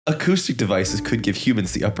Acoustic devices could give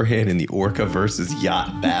humans the upper hand in the Orca versus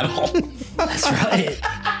Yacht battle. That's right.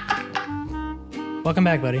 Welcome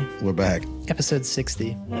back, buddy. We're back. Episode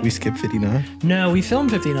 60. We skipped 59? No, we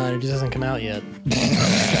filmed 59. It just hasn't come out yet.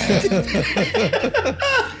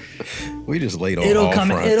 We just laid on It'll all come.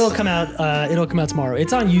 fronts. It'll come out. It'll come out tomorrow.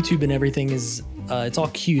 It's on YouTube and everything is. It's all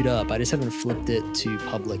queued up. I just haven't flipped it to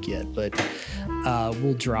public yet, but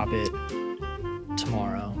we'll drop it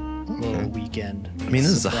tomorrow. Little weekend. I mean,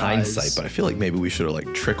 this is a surprise. hindsight, but I feel like maybe we should have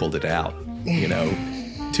like trickled it out,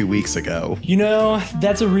 2 weeks ago.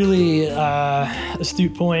 That's a really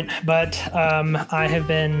astute point, but I have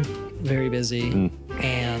been very busy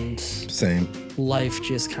and Same. life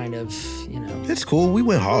just kind of, It's cool. We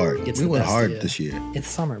went hard. Gets We the went best hard of you. this year. It's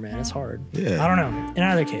summer, man. It's hard. Yeah. I don't know. In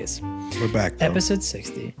either case, We're back, though. episode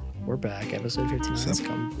 60. We're back. Episode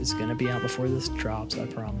 59 is going to be out before this drops, I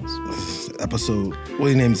promise. This is episode. What do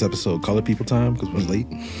you name this episode? Color People Time? Because we're late.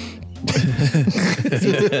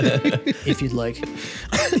 If you'd like.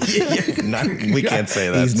 We can't say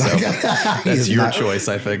that. He's not So gonna- that's he's your not- choice,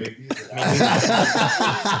 I think.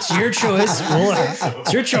 It's your choice.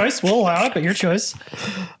 It's your choice. We'll allow it, but your choice.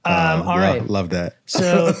 All right. Love that.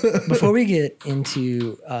 So before we get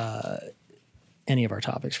into any of our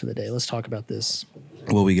topics for the day, let's talk about this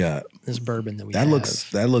What we got? bourbon that we That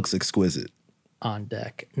have looks exquisite. on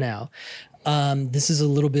deck. Now, this is a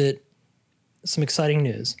little bit some exciting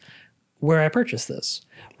news. Where I purchased this,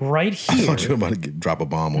 right I here, thought you were about to drop a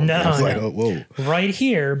bomb on me. No, I was like, no. oh, whoa. right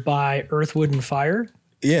here by Earth, Wood, and Fire.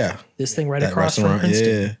 Yeah. This thing right That across from restaurant,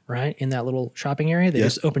 Princeton, yeah. right in that little shopping area. They Yeah.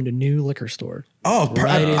 just opened a new liquor store. Oh,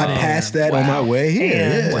 Right in I there. passed that on my way here.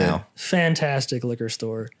 And Yeah. Wow. fantastic liquor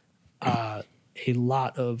store. A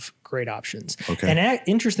lot of great options. Okay. And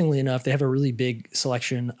interestingly enough, they have a really big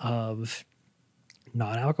selection of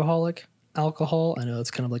non-alcoholic alcohol. I know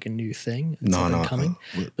it's kind of like a new thing. It's up and Non-alcohol.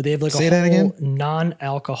 coming. But they have like Say a that whole again?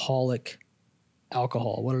 non-alcoholic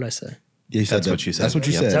alcohol. What did I say? Yeah, you said That's that. what you said. That's what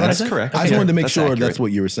you Yeah. said. Is that what I That's said? correct. I just Okay. wanted to make That's sure accurate. that's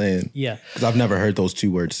what you were saying. Yeah. Because I've never heard those two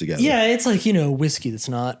words together. Yeah, it's like, whiskey that's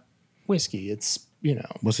not whiskey. It's,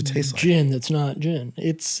 What's it taste like? gin that's not gin.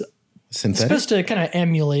 It's Synthetic? supposed to kind of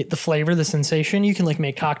emulate the flavor, the sensation. You can like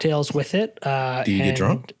make cocktails with it. Do you get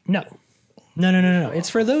drunk? No. It's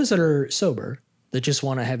for those that are sober that just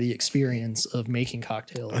want to have the experience of making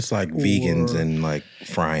cocktails. It's like vegans Or- and like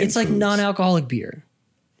frying. It's like foods. non-alcoholic beer,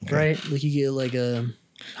 right? Like you get like a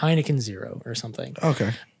Heineken Zero or something.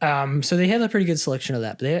 Okay. So they have a pretty good selection of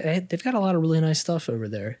that. But they've got a lot of really nice stuff over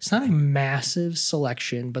there. It's not a massive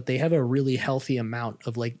selection, but they have a really healthy amount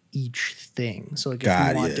of like each thing. So like if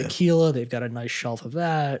you want tequila, they've got a nice shelf of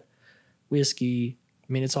that. Whiskey.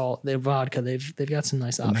 I mean, it's all they have vodka. They've got some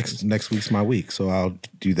nice options. Next week's my week, so I'll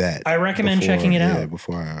do that. I recommend checking it out.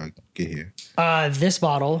 before I get here. This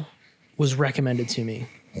bottle was recommended to me.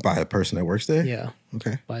 By a person that works there? Yeah.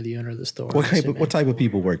 Okay. By the owner of the store. What type of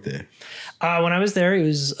people work there? When I was there, it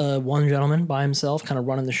was one gentleman by himself, kind of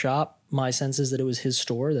running the shop. My sense is that it was his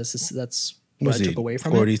store. That's what I took away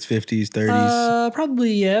from 40s, 50s, 30s? it.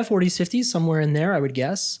 Probably 40s, 50s, somewhere in there, I would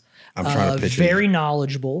guess. I'm trying to picture very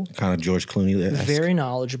knowledgeable. kind of George Clooney. Very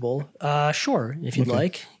knowledgeable. Sure, if you'd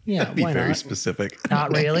like. Yeah, Be why very not? specific.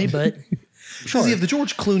 Not really, but Does he have the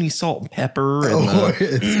George Clooney salt and pepper?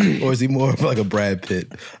 And or is he more of like a Brad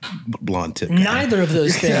Pitt blonde tip guy? neither of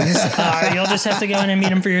those things. You'll just have to go in and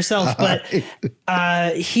meet him for yourself. But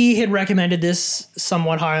he had recommended this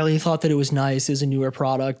somewhat highly, thought that it was nice. It was a newer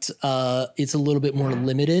product. It's a little bit more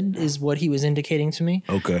limited is what he was indicating to me.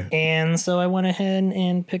 Okay. And so I went ahead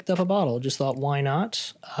and picked up a bottle. Just thought, why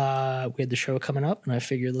not? We had the show coming up, and I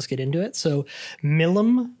figured let's get into it. So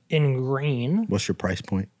Milam in Greene What's your price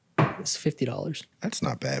point? is $50. That's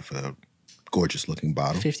not bad for a gorgeous looking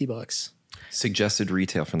bottle. $50. Suggested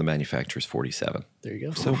retail from the manufacturer is $47. There you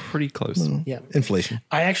go. So pretty close. Yeah. Inflation.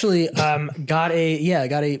 I actually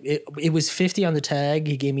it was 50 on the tag.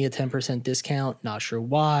 He gave me a 10% discount. Not sure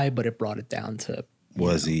why, but it brought it down to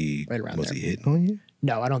Was he right around there. he hitting on you?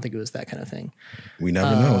 no, I don't think it was that kind of thing. We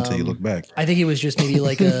never know until you look back. I think it was just maybe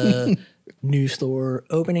like a new store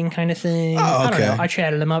opening kind of thing. I don't okay. know. I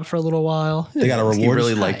chatted him up for a little while. They got a reward. He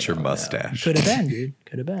really liked your mustache. Could have been, dude.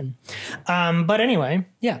 Could have been. But anyway,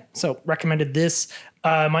 yeah. So recommended this.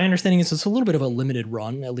 My understanding is it's a little bit of a limited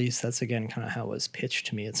run. At least that's again kind of how it was pitched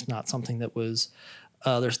to me. It's not something that was.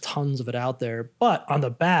 There's tons of it out there, but on the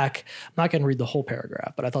back, I'm not going to read the whole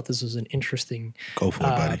paragraph, but I thought this was an interesting Go for it,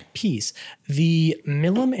 buddy. piece. The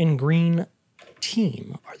Milam and Greene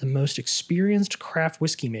team are the most experienced craft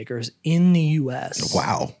whiskey makers in the U.S.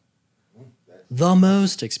 Wow. The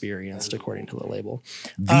most experienced, according to the label.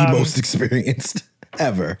 The most experienced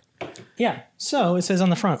ever. Yeah. So it says on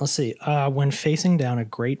the front, let's see. When facing down a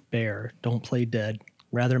great bear, don't play dead.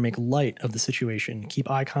 Rather make light of the situation.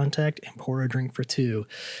 Keep eye contact and pour a drink for two.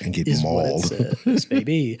 And get is mauled. What it says,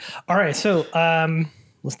 baby. All right. So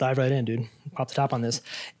let's dive right in, dude. Pop the top on this.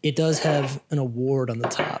 It does have an award on the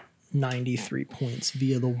top. 93 points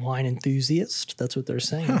via the wine enthusiast. That's what they're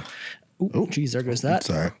saying. Huh. Oh, geez, there goes that.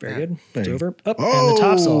 Sorry. Very good. It's over. Up, Oh. and the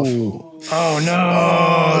top's off. Oh, no.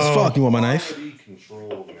 Oh, it's fuck. You want my knife?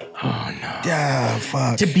 Oh, no. Yeah,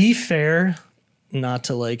 fuck. To be fair, not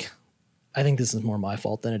to like, I think this is more my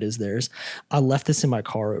fault than it is theirs. I left this in my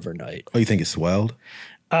car overnight. Oh, you think it swelled?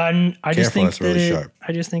 I just think that's really that sharp.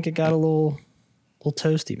 I just think it got a little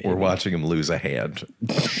toasty, man. We're watching him lose a hand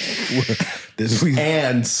This we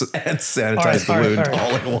and sanitize the wound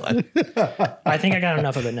all in one. I think I got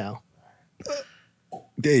enough of it now.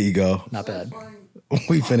 There you go. Not bad.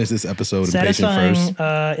 We finished this episode of Patient Satisfying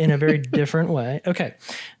First. In a very different way. Okay.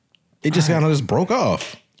 It just kind of just broke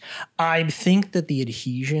off. I think that the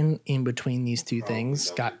adhesion in between these two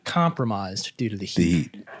things got compromised due to the The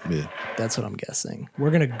heat. heat. Yeah. That's what I'm guessing.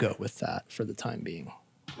 We're going to go with that for the time being.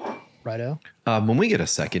 Righto? When we get a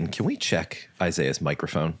second, can we check Isaiah's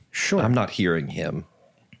microphone? Sure. I'm not hearing him.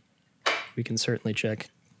 We can certainly check.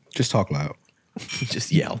 Just talk loud. He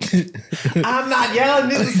just yelled. I'm not yelling.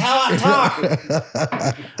 This is how I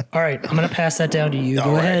talk. All right. I'm going to pass that down to you.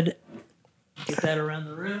 Go ahead. Get that around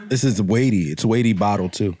the room. This is weighty. It's a weighty bottle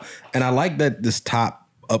too. And I like that this top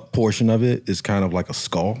up portion of it is kind of like a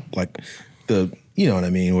skull. Like the, you know what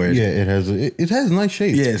I mean? Where Yeah, it has a nice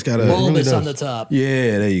shape. yeah, it's got a Bulbous does. on the top.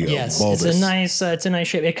 yeah, there you go. Yes, Bulbous. it's a nice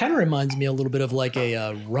shape. It kind of reminds me a little bit of like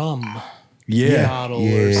a rum yeah. bottle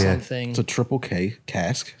or something. It's a triple K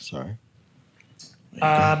cask. Sorry.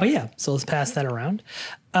 But yeah, so let's pass that around.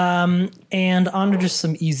 And on to just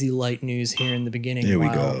some easy light news here in the beginning. Here we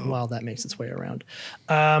while, go. While that makes its way around.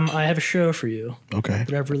 I have a show for you Okay.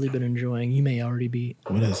 that I've really been enjoying. You may already be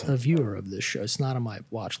What is it? a viewer of this show. It's not on my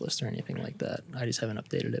watch list or anything like that. I just haven't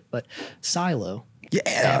updated it. But Silo, Yeah.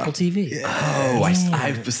 Apple TV. Oh,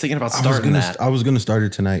 I was thinking about starting that. I was gonna start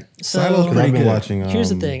it tonight. Silo's So pretty I've been good. watching. here's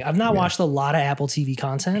the thing. I've not watched a lot of Apple TV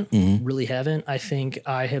content. Really haven't. I think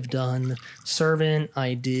I have done Servant.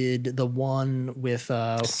 I did the one with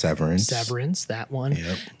Severance. that one.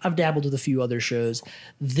 Yep. I've dabbled with a few other shows.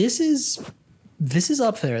 This is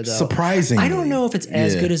up there though. Surprisingly. I don't know if it's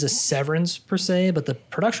as Yeah. good as a Severance per se, but the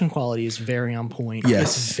production quality is very on point.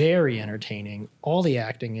 Yes. It's very entertaining. All the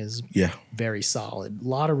acting is Yeah. very solid. A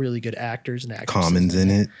lot of really good actors and actresses. Commons in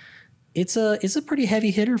it. It's a pretty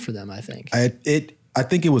heavy hitter for them, I think. I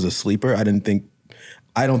think it was a sleeper. I don't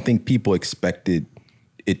think people expected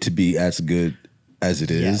it to be as good as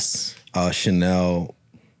it is. Yes. Chanel,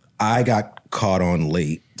 I got caught on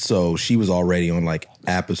late, so she was already on like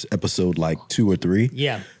episode like 2 or 3.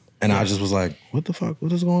 Yeah. And I just was like, what the fuck?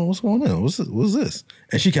 What's going on? What's this?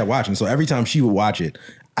 And she kept watching. So every time she would watch it,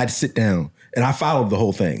 I'd sit down and I followed the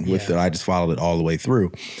whole thing with it. I just followed it all the way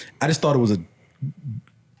through. I just thought it was a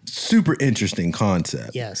super interesting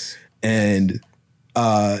concept. Yes. And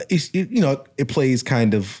it plays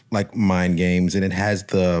kind of like mind games, and it has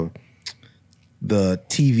the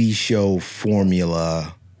TV show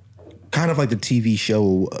formula, kind of like the TV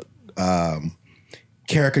show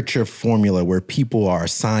caricature formula where people are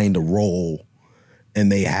assigned a role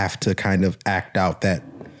and they have to kind of act out that,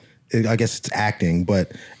 I guess it's acting,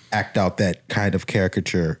 but act out that kind of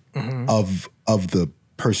caricature of the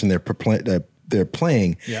person they're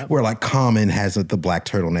playing. Yeah. Where like Common has the black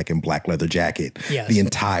turtleneck and black leather jacket Yes. the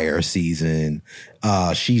entire season.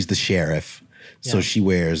 She's the sheriff. So Yeah. she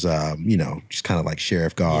wears, just kind of like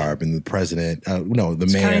sheriff garb, and the president, the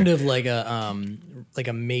It's mayor. kind of like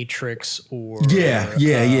a Matrix or Yeah.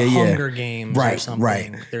 Hunger Games or Right, something.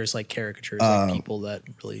 right. There's like caricatures of people that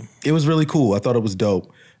really. It was really cool. I thought it was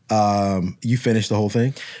dope. You finished the whole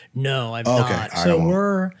thing? No, I've Okay, not. I So don't-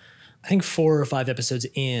 we're, I think 4 or 5 episodes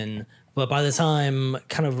in. But by the time,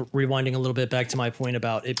 kind of rewinding a little bit back to my point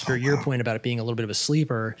about it, or your point about it being a little bit of a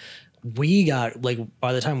sleeper, we got like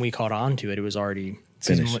by the time we caught on to it, it was already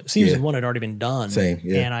Finished. season Yeah. 1 had already been done. Same,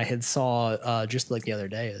 yeah. And I had saw just like the other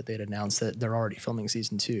day that they'd announced that they're already filming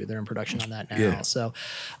season 2. They're in production on that now. Yeah. So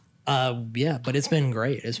but it's been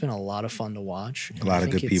great. It's been a lot of fun to watch. A lot of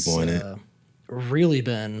good people in it. Really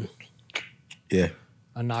been Yeah.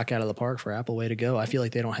 a knockout of the park for Apple. Way to go. I feel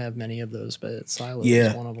like they don't have many of those, but Silo is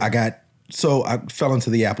Yeah. one of them. I fell into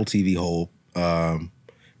the Apple TV hole.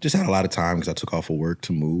 Just had a lot of time because I took off of work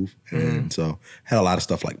to move. And so had a lot of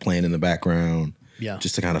stuff like playing in the background. Yeah.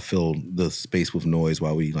 Just to kind of fill the space with noise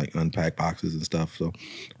while we like unpack boxes and stuff. So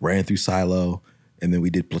ran through Silo, and then we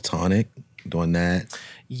did Platonic. doing that.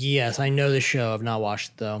 Yes, I know the show. I've not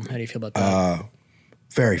watched it though. How do you feel about that?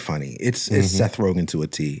 Very funny. It's Seth Rogen to a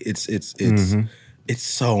T. It's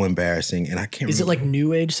so embarrassing, and I can't. Is it like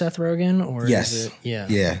New Age Seth Rogen, or yes, is it,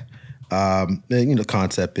 yeah. The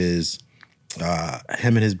concept is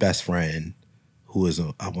him and his best friend, who is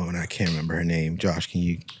a woman, I can't remember her name. Josh, can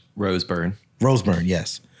you? Rose Byrne,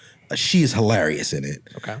 yes. She is hilarious in it.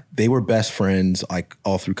 Okay. They were best friends like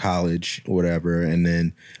all through college or whatever, and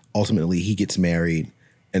then ultimately he gets married,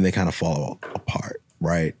 and they kind of fall apart,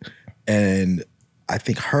 right? And I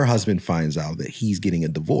think her husband finds out that he's getting a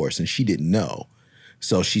divorce, and she didn't know.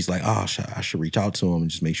 So she's like, oh, I should reach out to him and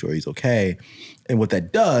just make sure he's okay. And what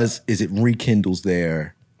that does is it rekindles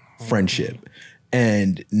their friendship.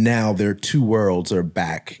 And now their two worlds are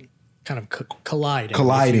back. Kind of colliding.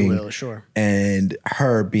 Colliding. If you will, sure. And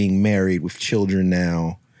her being married with children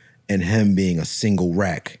now and him being a single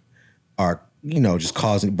wreck are, just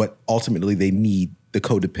causing, but ultimately they need the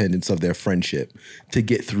codependence of their friendship to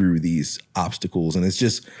get through these obstacles. And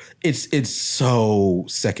it's so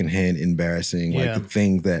secondhand embarrassing, like the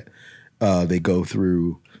things that they go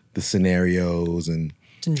through, the scenarios, and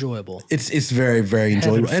it's enjoyable. It's very, very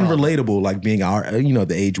enjoyable and relatable, like being our,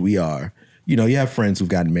 the age we are. You have friends who've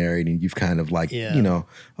gotten married and you've kind of like,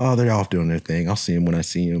 oh, they're off doing their thing. I'll see them when I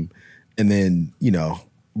see them. And then,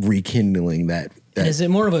 rekindling that. And is it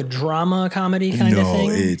more of a drama comedy kind of thing?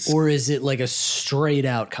 It's, or is it like a straight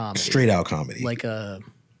out comedy? Straight out comedy. Like a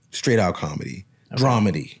straight out comedy. Okay.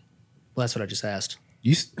 Dramedy. Well, that's what I just asked.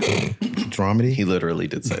 Dramedy? He literally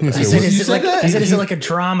did say that. I said, is it like a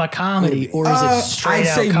drama comedy or is it straight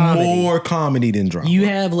out comedy? I'd say more comedy than drama. You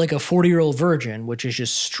have like a 40-Year-Old Virgin, which is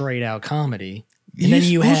just straight out comedy. And then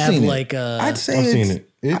you have like I'd say I've seen it.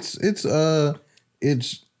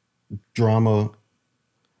 It's drama.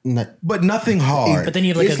 But nothing hard. But then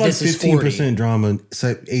you have like it's this 15% is 40. drama,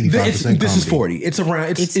 85% comedy. This is 40. It's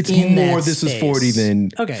around. It's in more. That this space. is 40 than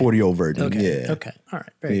 40-Year-Old Virgin. Okay. Yeah. Okay. All right.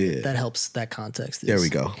 Very good. That helps. That context. There we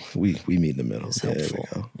go. We meet in the middle. It's There helpful.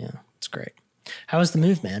 we go. Yeah, it's great. How was the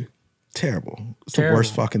move, man? Terrible. It's the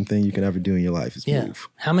worst fucking thing you can ever do in your life is move.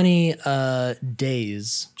 How many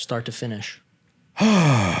days start to finish?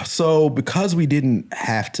 So because we didn't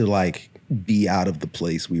have to like be out of the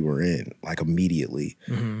place we were in like immediately,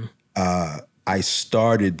 I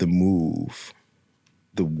started the move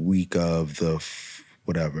the week of the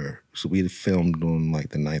whatever. So we had filmed on like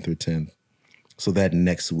the 9th or 10th. So that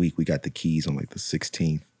next week we got the keys on like the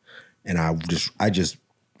 16th. And I just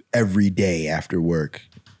every day after work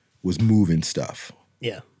was moving stuff.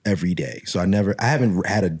 Yeah. Every day. So I haven't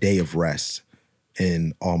had a day of rest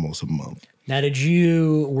in almost a month. Now,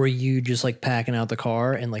 were you just like packing out the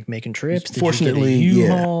car and like making trips? Fortunately, did you get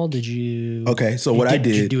a U-Haul? Did you? Okay, so what I did.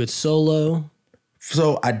 Did you do it solo?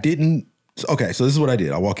 So I didn't. Okay, so this is what I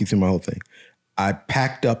did. I'll walk you through my whole thing. I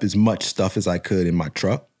packed up as much stuff as I could in my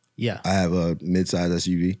truck. Yeah. I have a mid-size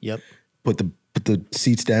SUV. Yep. Put the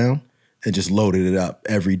seats down and just loaded it up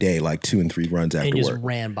every day, like 2 and 3 runs after work. And just work.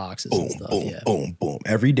 ran boxes boom, and stuff. Boom, yeah. boom, boom.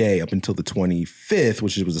 Every day up until the 25th,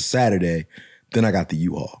 which was a Saturday. Then I got the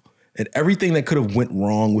U-Haul. And everything that could have went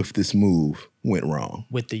wrong with this move went wrong.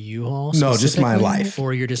 With the U-Haul? No, just my life.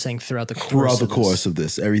 Or you're just saying throughout the course of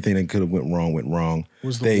this. Everything that could have went wrong went wrong. What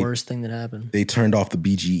was the worst thing that happened? They turned off the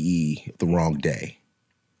BGE the wrong day.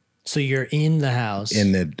 So you're in the house.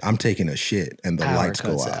 And then I'm taking a shit and the lights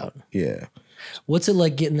go out. Yeah. What's it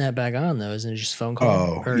like getting that back on though? Isn't it just phone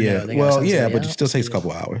call? Oh, yeah. But it still takes a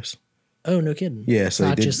couple hours. Oh, no kidding. Yeah. It's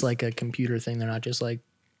not just like a computer thing. They're not just like.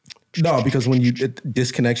 No, because when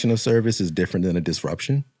disconnection of service is different than a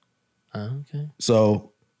disruption. Oh, okay.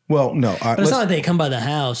 So, well, no. But it's not like they come by the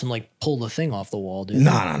house and like pull the thing off the wall, dude.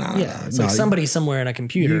 No. Yeah, it's like somebody somewhere in a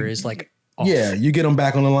computer is like off. Yeah, you get them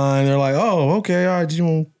back on the line. They're like, oh, okay, all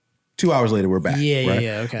right. 2 hours later, we're back.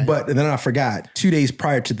 Yeah, okay. But then I forgot, 2 days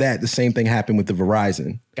prior to that, the same thing happened with the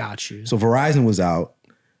Verizon. Got you. So Verizon was out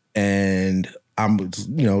and I'm,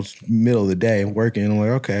 middle of the day working. I'm like,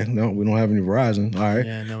 okay, no, we don't have any Verizon. All right.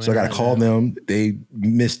 Yeah, so I got to call them. They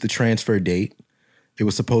missed the transfer date. It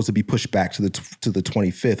was supposed to be pushed back to the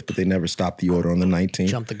 25th, but they never stopped the order on the 19th.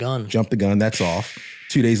 Jumped the gun. That's off.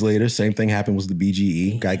 2 days later, same thing happened with the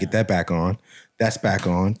BGE. Got to get that back on. That's back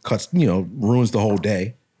on. Cuts, ruins the whole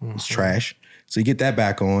day. It's trash. So you get that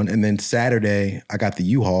back on. And then Saturday, I got the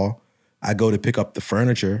U-Haul. I go to pick up the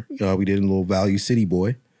furniture. We did a little Value City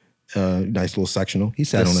boy. Nice little sectional. He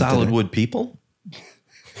sat on it. Solid wood people.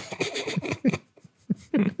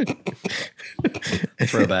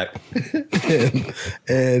 Throwback.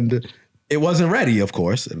 and it wasn't ready, of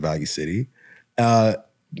course, at Value City.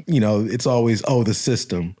 it's always, the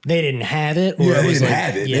system. They didn't have it. Or Yeah, they was didn't like,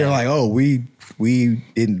 have it. yeah. They're like,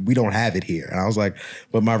 we don't have it here. And I was like,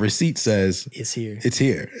 but my receipt says It's here. It's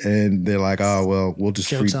here. And they're like, oh, well, we'll just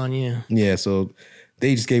Joke's on you. Yeah, so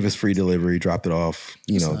they just gave us free delivery, dropped it off,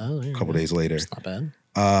 a couple days later. It's not bad.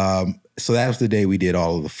 So that was the day we did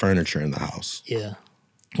all of the furniture in the house. Yeah.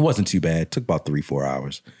 It wasn't too bad. It took about 3-4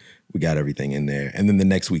 hours. We got everything in there. And then the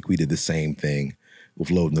next week we did the same thing with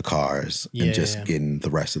loading the cars and just getting the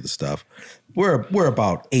rest of the stuff. We're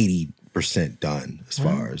about 80% done as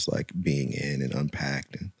far as like being in and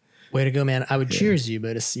unpacked. And way to go, man. I would cheers you,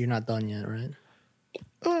 but you're not done yet, right?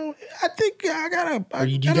 Oh, I think I gotta. Or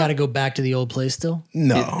you gotta go back to the old place still?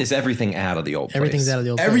 No. Is everything out of the old place? Everything's out of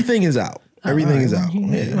the old place. Everything is out. Everything is out.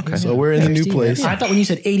 Yeah. Okay. So we're in the new place. I thought when you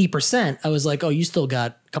said 80%, I was like, oh, you still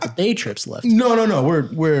got a couple day trips left. No.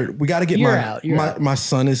 We got to get You're out. my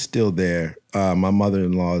son is still there. My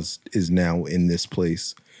mother-in-law is now in this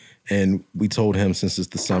place. And we told him since it's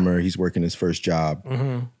the summer, he's working his first job.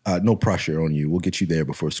 No pressure on you. We'll get you there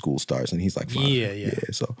before school starts. And he's like, fine. Yeah.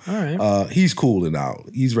 So all right. he's cool and out.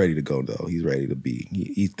 He's ready to go though. He's ready to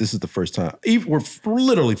be. This is the first time. We're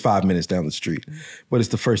literally 5 minutes down the street, but it's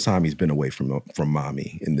the first time he's been away from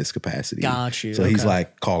mommy in this capacity. Got you. So he's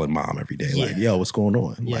like calling mom every day, like, yo, what's going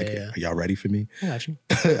on? Are y'all ready for me? I got you.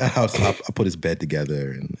 I put his bed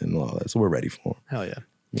together and all that. So we're ready for him. Hell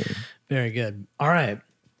yeah. Very good. All right.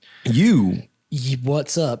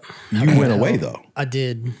 What's up? You went away though. I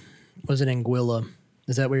did. Was it Anguilla?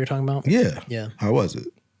 Is that what you're talking about? Yeah. Yeah. How was it?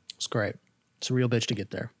 It's great. It's a real bitch to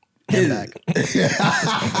get there. And back.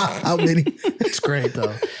 How many? It's great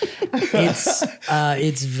though.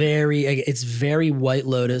 It's very White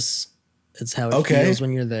Lotus. It's how it feels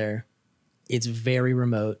when you're there. It's very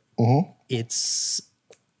remote. It's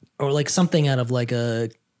or like something out of like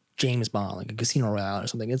a James Bond, like a Casino Royale or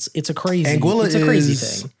something. It's a crazy. Anguilla it's a crazy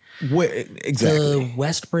thing. Exactly. The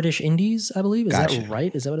West British Indies, I believe. Is that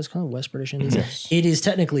right? Is that what it's called? West British Indies? Yes. It is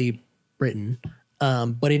technically Britain,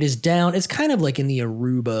 but it is down. It's kind of like in the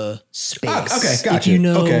Aruba space. Okay, gotcha. If you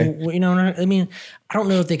know, I mean, I don't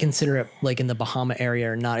know if they consider it like in the Bahama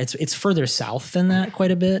area or not. It's further south than that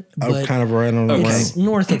quite a bit. But kind of right on the it's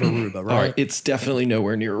north of Aruba, right? All right, it's definitely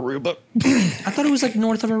nowhere near Aruba. I thought it was like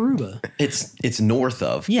north of Aruba. It's north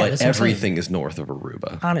of, but everything is north of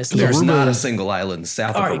Aruba. Honestly, there's not a single island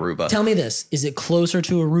south of Aruba. Tell me this: is it closer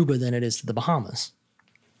to Aruba than it is to the Bahamas?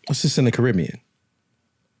 It's just in the Caribbean.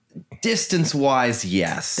 Distance-wise,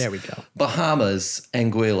 yes. There we go. Bahamas,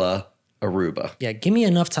 Anguilla, Aruba. Yeah, give me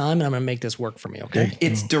enough time and I'm going to make this work for me, okay?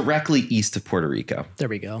 It's directly east of Puerto Rico. There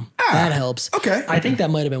we go. That helps. Okay. I think that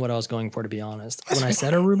might have been what I was going for, to be honest, when I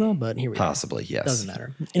said Aruba, but here we go. Possibly, yes. Doesn't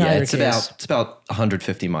matter. It's about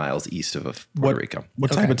 150 miles east of Puerto Rico.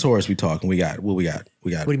 What type of tourists we talking? What we got?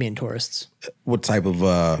 What do you mean tourists? What type of What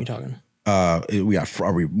are you talking?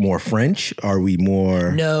 are we more French? Are we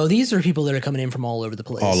more? No, these are people that are coming in from all over the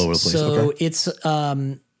place. All over the place. So it's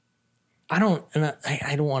I don't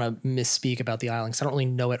want to misspeak about the island because I don't really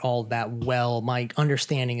know it all that well. My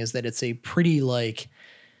understanding is that it's a pretty like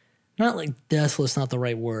not like deathless, not the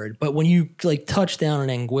right word, but when you like touch down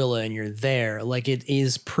in Anguilla and you're there, like it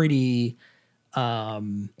is pretty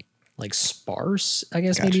like sparse, I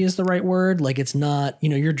guess maybe is the right word. Like it's not,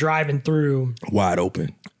 you're driving through wide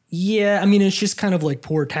open. Yeah, I mean, it's just kind of like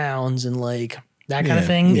poor towns and like that kind of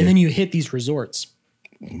thing. Yeah. And then you hit these resorts.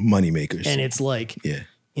 Money makers. And it's like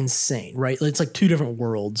insane, right? It's like two different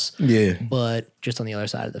worlds. Yeah. But just on the other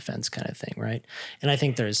side of the fence kind of thing, right? And I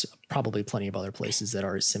think there's probably plenty of other places that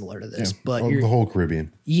are similar to this. But the whole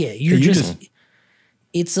Caribbean. Yeah, you're just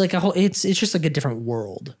it's like it's just like a different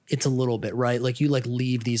world. It's a little bit, right? Like you like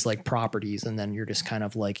leave these like properties and then you're just kind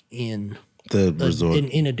of like in the resort.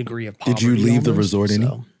 In a degree of poverty. Did you leave the resort any?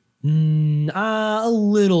 A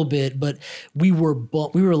little bit, but we were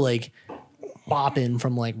like bopping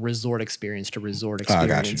from like resort experience to resort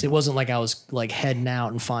experience. It wasn't like I was like heading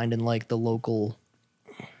out and finding like the local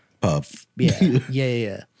pub.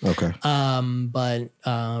 Yeah. Okay. But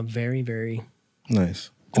very, very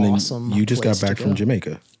nice. And awesome. Then you just got back from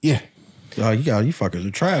Jamaica. Yeah. Oh, you fuckers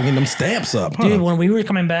are trying getting them stamps up, huh? Dude, when we were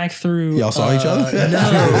coming back through, y'all saw each other.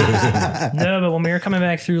 No, but when we were coming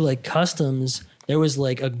back through like customs, there was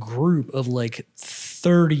like a group of like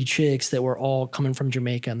 30 chicks that were all coming from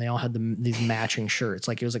Jamaica, and they all had these matching shirts.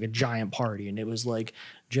 Like it was like a giant party, and it was like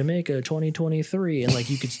Jamaica 2023, and like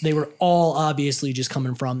they were all obviously just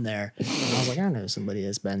coming from there. And I was like, I know somebody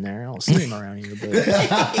that's been there. I don't see him around here, but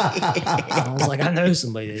I was like, I know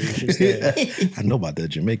somebody that's just there. I know about that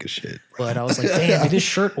Jamaica shit, but I was like, damn, this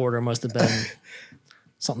shirt order must have been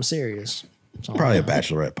something serious. Probably a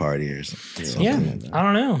bachelorette party or something. Yeah, I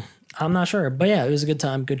don't know. I'm not sure, but yeah, it was a good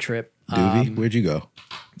time, good trip. Doobie, where'd you go?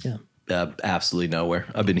 Yeah. Absolutely nowhere.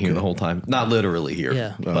 I've been here the whole time. Not literally here,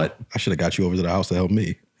 Yeah. but I should have got you over to the house to help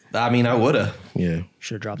me. I mean, I would have. Yeah.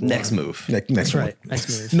 Should have dropped the Next line. move. Next That's move. right. Next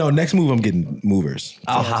move. No, next move, I'm getting movers.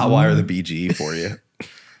 I'll hotwire the BGE for you.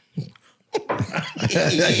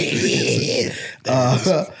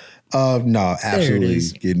 No, absolutely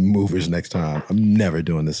is. getting movers next time. I'm never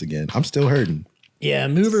doing this again. I'm still hurting. Yeah,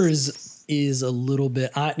 movers is a little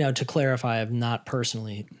bit. Now, to clarify, I've not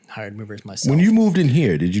personally hired movers myself. When you moved in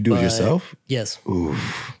here, did you do it yourself? Yes.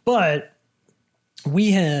 But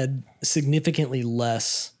we had significantly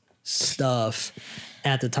less stuff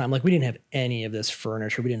at the time. Like, we didn't have any of this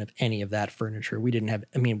furniture. We didn't have any of that furniture. We didn't have,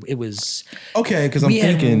 I mean, it was. Okay, because I'm we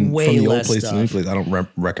had thinking from way the old less place to the new stuff. place, I don't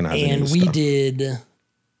recognize any of And this we stuff. did,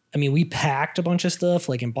 I mean, we packed a bunch of stuff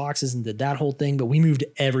like in boxes and did that whole thing, but we moved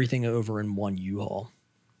everything over in one U-Haul.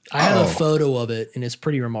 I have a photo of it, and it's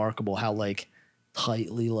pretty remarkable how like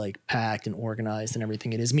tightly like packed and organized and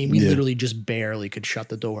everything it is. I mean, we literally just barely could shut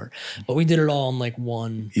the door, but we did it all in like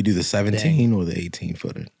one. You do the 17 or the 18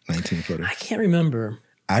 footer, 19 footer? I can't remember.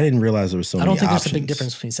 I didn't realize there was so I many don't think options. there's a big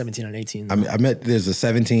difference between 17 and 18. I mean, I met there's a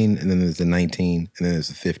 17 and then there's a 19 and then there's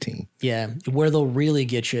a 15. Yeah. Where they'll really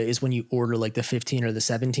get you is when you order like the 15 or the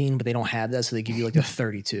 17, but they don't have that. So they give you like the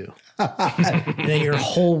 32. And then your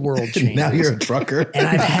whole world changes. Now you're a trucker. And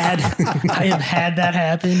I have had that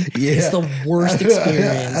happen. Yeah. It's the worst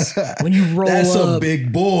experience when you roll That's up. a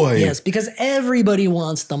big boy. Yes, because everybody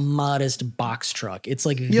wants the modest box truck. It's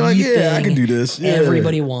like You're like, yeah, I can do this. Yeah.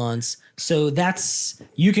 Everybody wants. So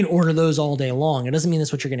you can order those all day long. It doesn't mean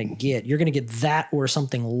that's what you're going to get. You're going to get that or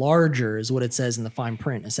something larger is what it says in the fine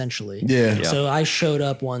print, essentially. Yeah. So I showed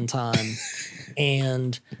up one time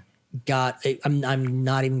and I'm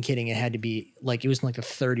not even kidding. It had to be like, it was in like a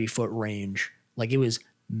 30-foot range. Like, it was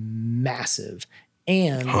massive.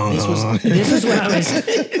 And this was when I was.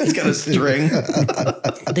 It's got a string.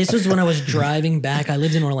 This was when I was driving back. I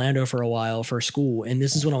lived in Orlando for a while for school, and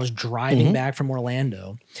this is when I was driving back from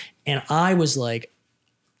Orlando, and I was like,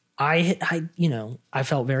 I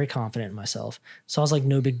felt very confident in myself. So I was like,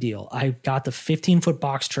 no big deal. I got the 15-foot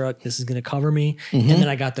box truck. This is going to cover me. And then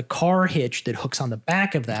I got the car hitch that hooks on the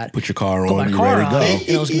back of that. Put your car Put on, my you're car ready to on go. it,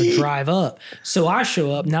 and I was going to drive up. So I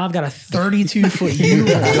show up. Now I've got a 32-foot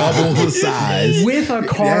U-Haul. Double the size. With a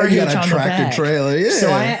car you hitch got a on the tractor back. trailer. Yeah.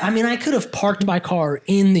 So I could have parked my car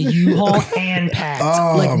in the U-Haul and packed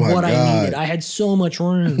Oh, my what I God. needed. I had so much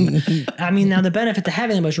room. I mean, now the benefit to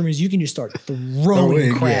having that much room is you can just start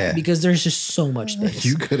throwing crap yeah. because there's just so much space.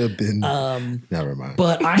 You could have been. Never mind.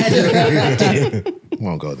 But I had to.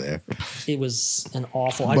 Won't go there. It was an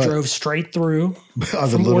awful. I But- drove straight through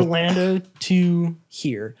Other from little- Orlando to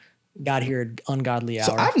here. Got here at ungodly hour.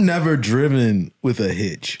 So I've never driven with a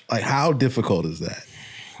hitch. Like, how difficult is that?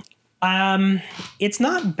 It's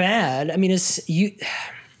not bad. I mean,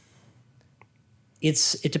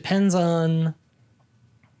 it depends on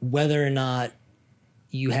whether or not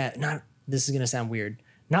you have not. This is gonna sound weird.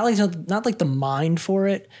 Not like the mind for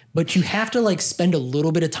it, but you have to like spend a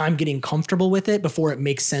little bit of time getting comfortable with it before it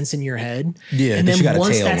makes sense in your head. Yeah, and 'cause you then got a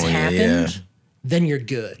once tail that's on you, happened, yeah. then you're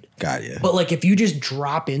good. Got you. But like if you just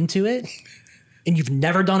drop into it and you've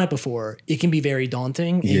never done it before, it can be very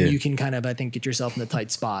daunting, Yeah. and you can kind of, I think, get yourself in a tight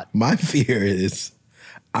spot. My fear is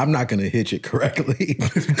I'm not going to hitch it correctly.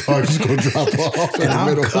 Car just gonna drop off in And the I'm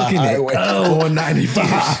middle of the cooking it highway. on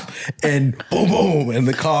 95 and boom, boom. And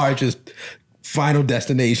the car just final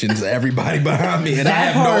destinations, everybody behind me. And I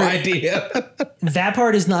That have no part- idea. That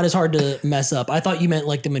part is not as hard to mess up. I thought you meant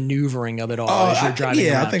like the maneuvering of it all as you're driving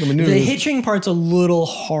yeah, I around. think a maneuver- The hitching part's a little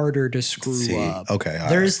harder to screw See, up. okay, all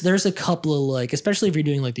There's a couple of like, especially if you're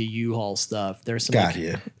doing like the U-Haul stuff. There's some Got like,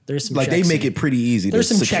 you. There's some Like, they checks make in- it pretty easy to There's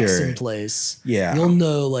some secure checks in it. place. Yeah. You'll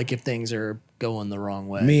know like if things are going the wrong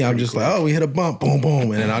way. Me, I'm pretty just quick. like, oh, we hit a bump, boom,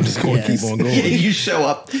 boom. And then I'm just going to Yes. keep on going. You show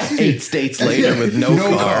up 8 states later with no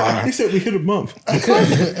car. He said we hit a bump. No, It's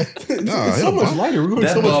hit so a much bump. lighter. We're going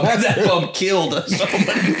That so much bump, faster. that bump killed so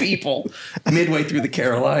many people midway through the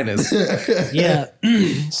Carolinas. Yeah.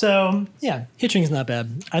 So yeah, hitching is not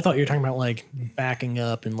bad. I thought you were talking about like backing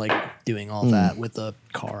up and like doing all that with the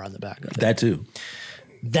car on the back of it. That too.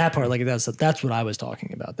 That part, like that's what I was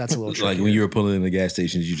talking about. That's a little tricky. Like when you were pulling in the gas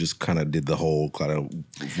stations, you just kind of did the whole kind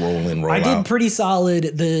of roll in, roll I out. did pretty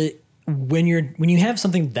solid. When you have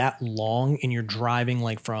something that long and you're driving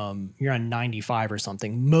like you're on 95 or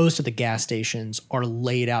something, most of the gas stations are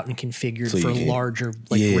laid out and configured So you for can- larger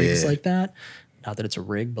like Yeah. rigs like that. Not that it's a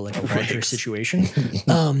rig, but like a larger situation.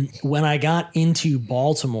 When I got into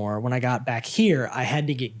Baltimore, when I got back here, I had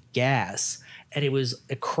to get gas, and it was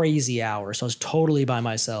a crazy hour. So I was totally by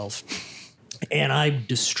myself. and I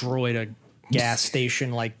destroyed a gas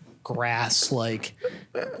station like grass, like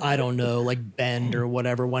I don't know, like bend or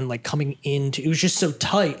whatever, when like coming into, it was just so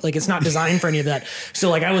tight, like it's not designed for any of that.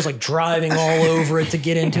 So like I was like driving all over it to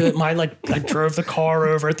get into it. I drove the car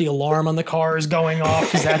over it, the alarm on the car is going off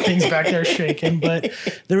because that thing's back there shaking, but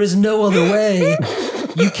there is no other way.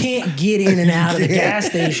 You can't get in and out of the gas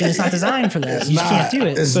station. It's not designed for that. You just can't do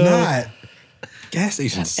it. It's not. Gas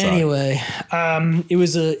stations suck. Anyway, it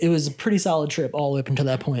was a pretty solid trip all the way up until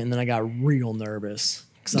that point, and then I got real nervous.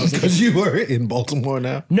 Because you were in Baltimore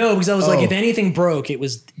now? No, because I was like, if anything broke, it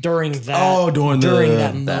was during that. During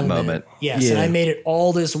that moment. Yes, yeah. And I made it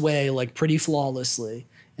all this way, like pretty flawlessly.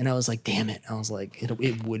 And I was like, damn it. I was like,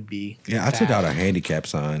 it would be. Yeah, I took out a handicap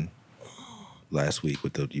sign last week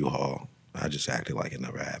with the U-Haul. I just acted like it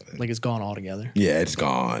never happened. Like it's gone altogether. Yeah, it's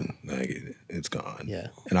gone. Like it's gone. Yeah.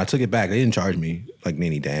 And I took it back. They didn't charge me like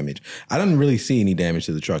any damage. I didn't really see any damage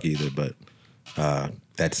to the truck either, but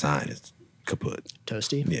that sign is kaput.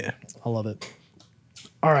 Toasty? Yeah. I love it.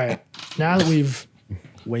 All right. Now that we've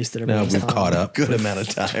wasted everybody's time. Caught up. Good amount of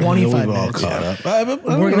time. 25 We've all minutes. caught up.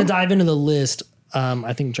 We're going to dive into the list.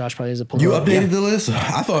 I think Josh probably has a pull. You updated the list?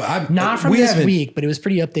 I thought not from this week, but it was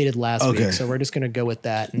pretty updated last week. So we're just going to go with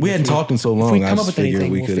that. We hadn't talked in so long. If we come up with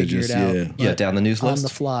anything, we'll figure it out. Yeah, down the news list on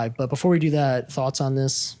the fly. But before we do that, thoughts on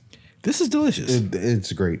this? This is delicious.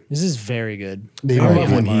 It's great. This is very good. I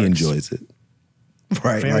love when he enjoys it.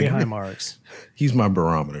 Right, very high marks. He's my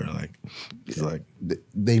barometer. Like he's like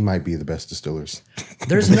they might be the best distillers.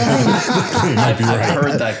 There's nothing. I've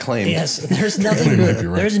heard that claim. Yes, there's nothing.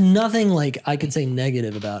 There's nothing like I could say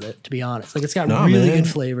negative about it. To be honest, like it's got really good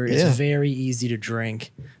flavor. It's very easy to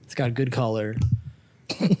drink. It's got good color.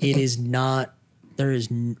 It is not. There is.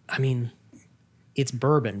 I mean, it's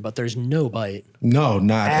bourbon, but there's no bite. No,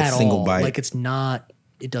 not a single all. bite. Like it's not.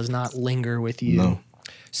 It does not linger with you. No.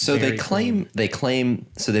 So they claim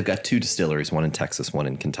so they've got two distilleries, one in Texas, one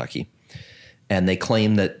in Kentucky. And they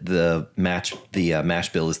claim that the mash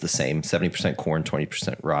bill is the same, 70% corn,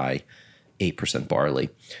 20% rye, 8%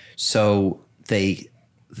 barley. So the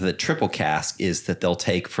triple cask is that they'll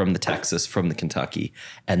take from the Texas, from the Kentucky,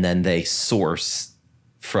 and then they source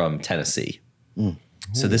from Tennessee.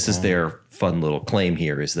 So this is their fun little claim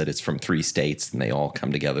here, is that it's from 3 states and they all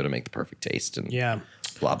come together to make the perfect taste and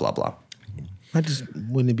blah, blah, blah.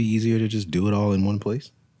 Wouldn't it be easier to just do it all in one place?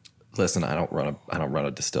 Listen, I don't run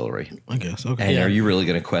a distillery. I guess. Okay. And are you really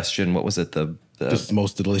going to question, what was it, the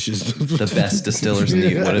most delicious, the best distillers in the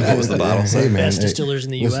U.S.? What was the bottle? Hey, man, Best distillers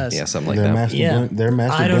in the U.S. Yeah, something like that. Their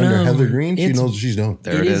master I don't blender, know. Heather Greene, she It's- knows what she's doing.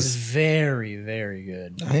 There it is is. very, very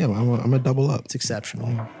good. I am. I'm gonna double up. It's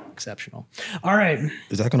exceptional. Exceptional. All right.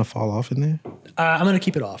 Is that gonna fall off in there? I'm going to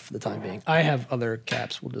keep it off for the time being. I have other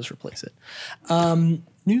caps. We'll just replace it.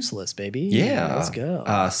 News list, baby. Yeah. Let's go.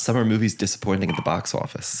 Summer movies disappointing at the box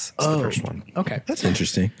office. That's the first one. Okay. That's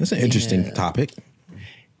interesting. That's an interesting topic.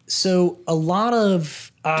 So a lot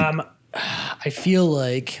of, I feel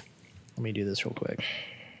like, let me do this real quick.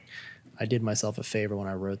 I did myself a favor when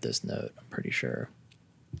I wrote this note, I'm pretty sure.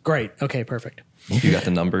 Great. Okay, perfect. You got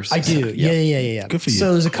the numbers? I do. Yeah. Good for you.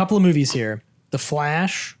 So there's a couple of movies here. The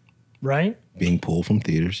Flash, right? Being pulled from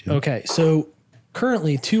theaters. Yeah. Okay, so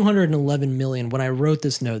currently 211 million. When I wrote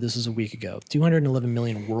this note, this was a week ago. 211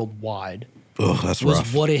 million worldwide Ugh, that's was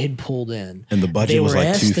rough. what it had pulled in. And the budget They was were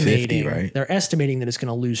like 250, estimating- right? They're estimating that it's going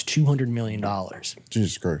to lose $200 million.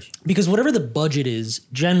 Jesus Christ. Because whatever the budget is,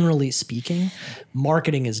 generally speaking,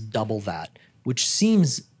 marketing is double that, which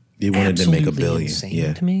seems They wanted to make $1 absolutely billion. insane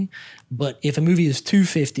Yeah. to me. But if a movie is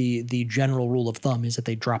 250, the general rule of thumb is that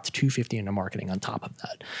they dropped 250 into marketing on top of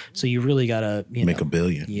that. So you really got to Make $1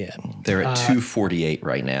 billion. Yeah. They're at 248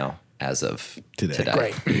 right now as of today.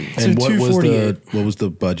 Great. And So what was the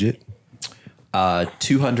budget?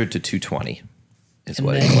 200 to 220 is And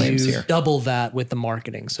what it then claims you here. double that with the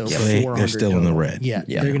marketing. So So they're 400 still in the total. red. Yeah,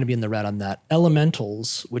 Yeah. they're going to be in the red on that.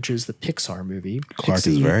 Elementals, which is the Pixar movie. Clark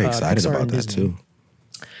is very excited Pixar about and that Disney. too.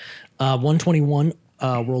 121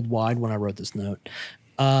 worldwide when I wrote this note.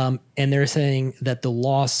 And they're saying that the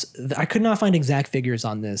loss, I could not find exact figures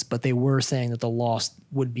on this, but they were saying that the loss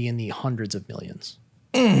would be in the hundreds of millions.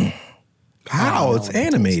 How? It's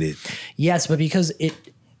animated. Yes, but because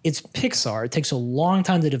it's Pixar, it takes a long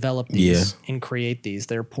time to develop these and create these.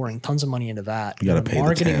 They're pouring tons of money into that. You gotta And pay the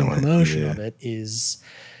marketing and talent, promotion yeah. of it is,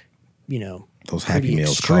 Those pretty Happy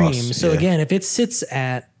Meals extreme. cost. So yeah. again, if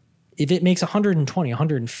it makes 120,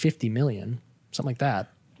 150 million, something like that,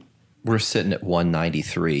 We're sitting at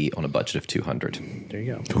 193 on a budget of 200 there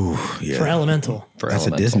you go. Ooh, yeah. For Elemental. for That's a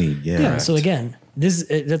Elemental. Disney. Yeah. Yeah. So again,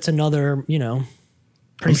 that's another,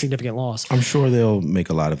 pretty significant loss. I'm sure they'll make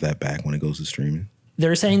a lot of that back when it goes to streaming.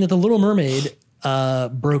 they're saying that The Little Mermaid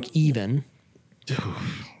broke even.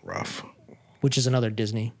 Rough. Which is another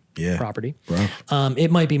Disney property. Rough.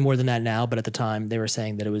 It might be more than that now, but at the time they were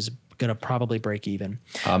saying that it was going to probably break even.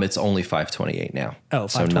 It's only 528 now. Oh,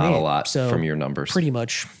 so not a lot from your numbers. Pretty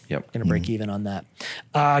much going to break even on that.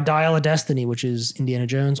 Dial of Destiny, which is Indiana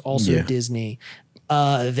Jones, also Disney.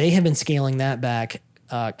 They have been scaling that back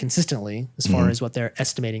consistently as far as what they're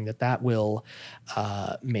estimating that will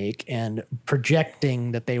make, and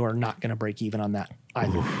projecting that they were not going to break even on that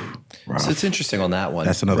either. So it's interesting on that one.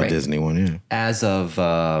 That's another Disney one, yeah. As of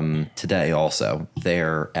today also,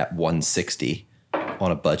 they're at 160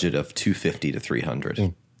 on a budget of 250 to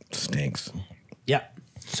 300. Stinks. Yeah.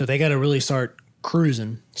 So they got to really start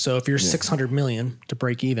cruising. So if you're 600 million to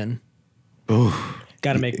break even,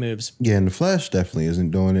 got to make moves. Yeah, and the Flash definitely isn't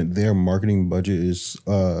doing it. Their marketing budget is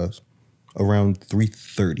around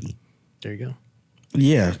 330. There you go.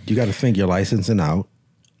 Yeah, you got to think you're licensing out,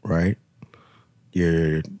 right?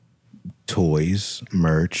 Your toys,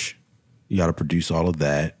 merch, you got to produce all of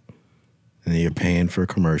that. And then you're paying for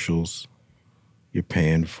commercials. You're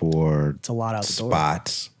paying for it's a lot out the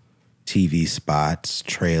spots, TV spots,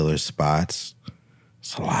 trailer spots.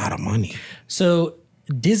 It's a lot of money. So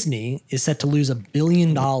Disney is set to lose $1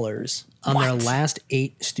 billion on their last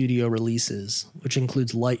 8 studio releases, which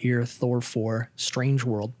includes Lightyear, Thor 4, Strange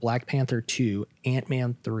World, Black Panther 2,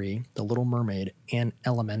 Ant-Man 3, The Little Mermaid, and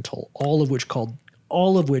Elemental, all of which cost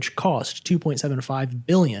 $2.75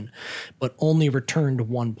 billion, but only returned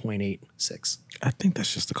 1.86. I think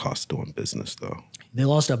that's just the cost of doing business, though. They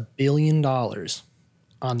lost $1 billion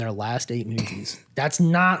on their last 8 movies. That's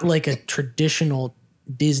not like a traditional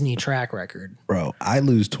Disney track record. Bro, I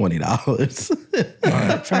lose $20. All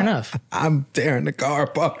right, fair enough. I'm tearing the car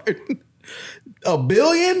apart. $1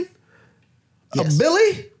 billion? Yes. A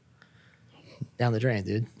Billy? Down the drain,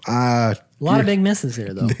 dude. A lot of big misses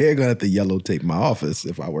here, though. They're gonna have to yellow tape my office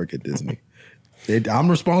if I work at Disney. I'm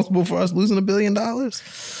responsible for us losing $1 billion.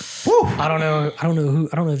 Woo. I don't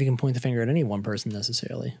know if you can point the finger at any one person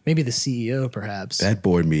necessarily. Maybe the CEO, perhaps. That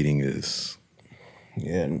board meeting is.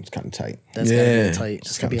 Yeah, and it's kind of tight. That's gotta be tight.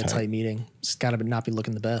 It's gotta be a tight meeting. It's gotta not be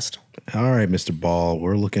looking the best. All right, Mr. Ball,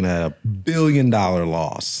 we're looking at $1 billion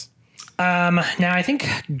loss. Now I think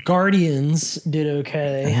Guardians did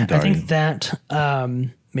okay. I think that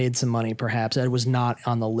made some money. Perhaps that was not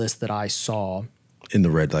on the list that I saw. In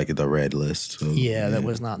the red, like the red list. So, that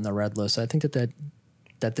was not in the red list. I think that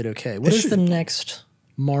did okay. What is the next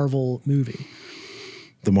Marvel movie?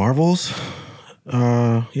 The Marvels?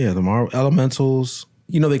 The Marvel Elementals.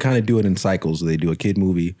 You know, they kind of do it in cycles. They do a kid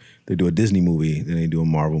movie, they do a Disney movie, then they do a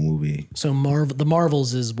Marvel movie. So the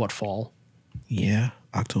Marvels is what, fall? Yeah,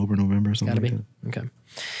 October, November, something. Gotta be. Okay.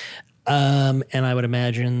 And I would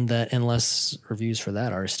imagine that unless reviews for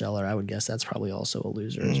that are stellar, I would guess that's probably also a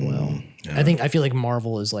loser as well. Yeah. I feel like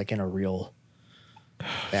Marvel is like in a real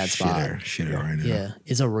bad spot. Shitter right now. Yeah,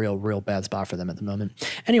 it's a real bad spot for them at the moment.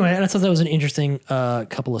 Anyway, I thought that was an interesting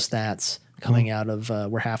couple of stats coming out of.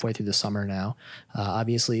 We're halfway through the summer now.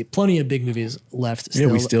 Obviously, plenty of big movies left.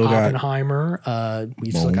 We still got Oppenheimer.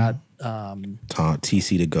 We've still got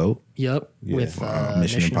TC the GOAT. Yep, yeah. with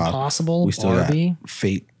Mission Impossible. We still Barbie. got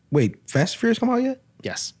Fate. Wait, Fast and Furious come out yet?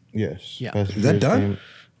 Yes. Yes. Yeah. Is that done?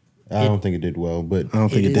 I don't think it did well, but I don't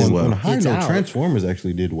think it did well. On a high It's note, out. Transformers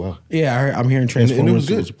actually did well. Yeah, I'm hearing Transformers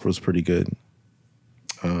And it was pretty good.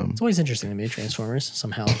 It's always interesting to me. Transformers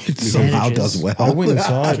somehow does well. I went and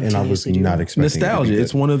saw it, and I was continuously do not well. expecting Nostalgia. it to be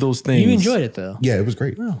It's good. one of those things. You enjoyed it though. Yeah, it was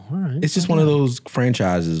great. Oh, all right. It's just one of those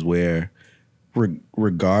franchises where,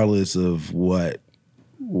 regardless of what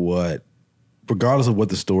the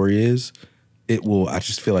story is, it will. I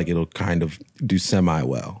just feel like it'll kind of do semi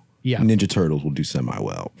well. Yeah. Ninja Turtles will do semi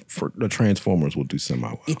well. For the Transformers will do semi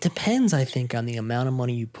well. It depends, I think, on the amount of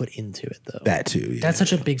money you put into it, though. That too. Yeah. That's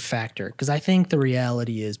such a big factor because I think the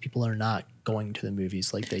reality is people are not going to the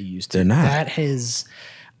movies like they used to. They're not. That has,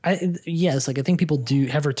 I think people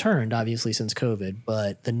have returned obviously since COVID,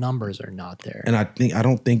 but the numbers are not there. And I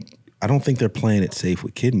don't think they're playing it safe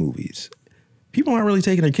with kid movies. People aren't really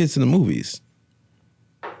taking their kids to the movies.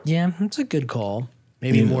 Yeah, that's a good call.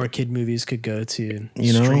 Maybe more kid movies could go to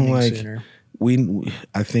streaming sooner.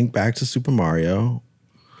 I think back to Super Mario.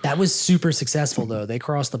 That was super successful though. They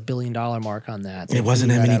crossed the $1 billion mark on that. It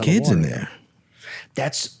wasn't that many kids in there.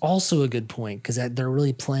 That's also a good point because they're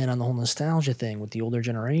really playing on the whole nostalgia thing with the older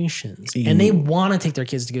generations, and they want to take their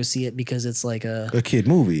kids to go see it because it's like a kid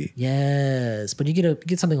movie. Yes, but you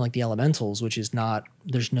get something like the Elementals, which is not.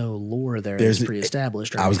 There's no lore there. It's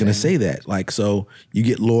pre-established. I was going to say that. Like, so you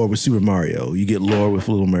get lore with Super Mario, you get lore with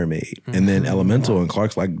Little Mermaid, and then Elemental. And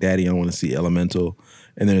Clark's like, Daddy, I want to see Elemental.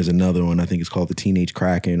 And then there's another one. I think it's called the Teenage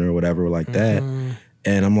Kraken or whatever like that.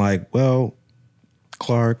 And I'm like, well,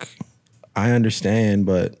 Clark, I understand,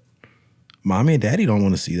 but Mommy and Daddy don't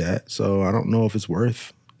want to see that. So I don't know if it's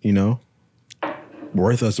worth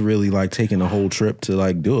us really like taking a whole trip to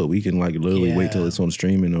like do it. We can like literally wait till it's on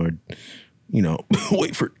streaming or,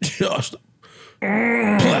 wait for Josh to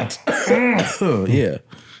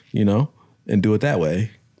and do it that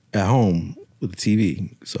way at home with the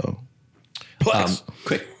TV. So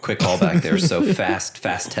quick callback there. So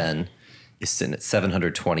Fast 10 is sitting at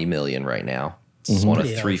 $720 million right now. It's on a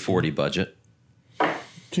 $340 budget.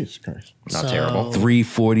 Jesus Christ. Not terrible.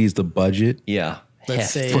 $340 is the budget. Yeah.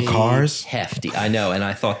 Let's say for cars. Hefty. I know, and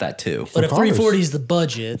I thought that too. But if 340 is the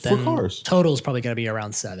budget, then cars. total is probably going to be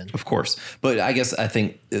around 7. Of course. But I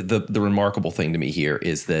think the remarkable thing to me here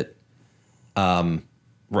is that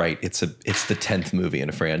right, it's the 10th movie in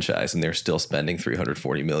a franchise, and they're still spending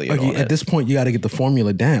 $340 million on it. At this point, you got to get the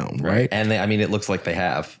formula down, right? And it looks like they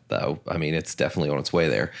have, though. I mean, it's definitely on its way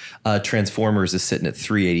there. Transformers is sitting at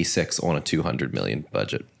 $386 on a $200 million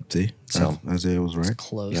budget. See, so Isaiah was right.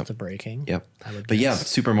 Close to breaking. Yep. But yeah,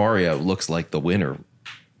 Super Mario looks like the winner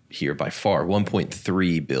here by far.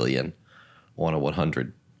 $1.3 billion on a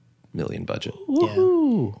 $100 million budget.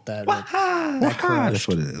 Yeah, that crushed. That's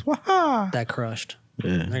what it is. That crushed.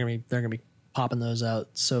 Yeah. They're gonna be popping those out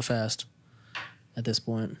so fast at this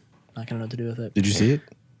point. Not gonna know what to do with it. Did you see it?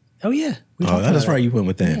 Oh yeah. That's right. You went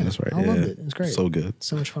with that. Yeah, that's right. I loved it. It was great. So good.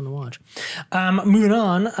 So much fun to watch. Moving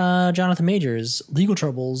on, Jonathan Majors, legal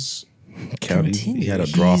troubles. He had a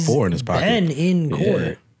draw 4 in his pocket. Been in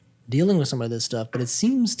court dealing with some of this stuff, but it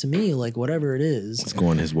seems to me like whatever it is, it's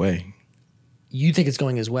going his way. You think it's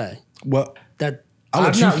going his way? Well,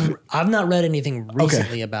 I've not read anything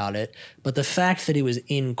recently about it, but the fact that he was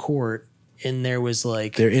in court and there was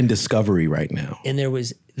like they're in discovery right now, and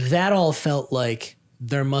that all felt like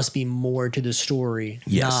there must be more to the story,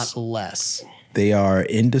 not less. They are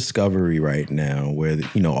in discovery right now, where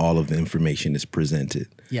all of the information is presented.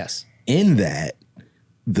 Yes, in that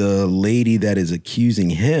the lady that is accusing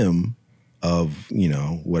him of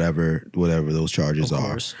whatever those charges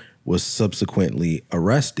are was subsequently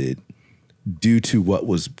arrested due to what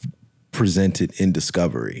was presented in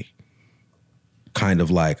discovery. Kind of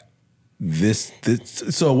like this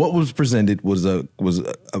so what was presented was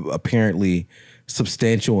apparently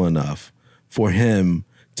substantial enough for him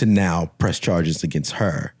to now press charges against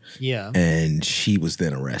her. Yeah. And she was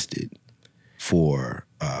then arrested for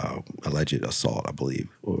alleged assault, I believe.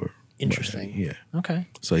 Or interesting. Yeah. Okay.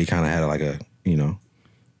 So he kind of had like a,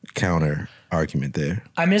 counter argument there.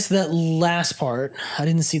 I missed that last part. I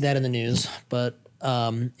didn't see that in the news, but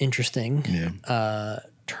interesting. Yeah.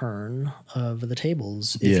 Turn of the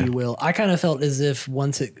tables, if you will. I kind of felt as if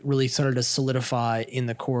once it really started to solidify in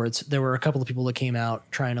the courts, there were a couple of people that came out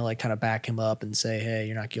trying to like kind of back him up and say, hey,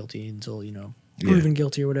 you're not guilty until, proven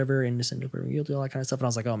guilty or whatever, innocent until proven guilty, all that kind of stuff. And I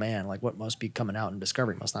was like, oh man, like what must be coming out in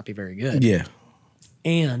discovery must not be very good. Yeah.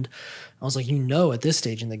 And I was like, at this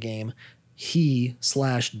stage in the game,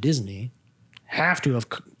 he/Disney have to have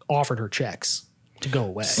offered her checks to go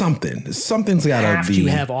away. Something's got to be. Have to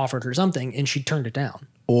have offered her something, and she turned it down.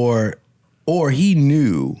 Or he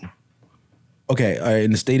knew. Okay,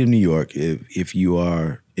 in the state of New York, if you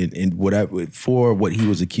are in whatever for what he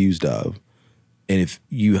was accused of, and if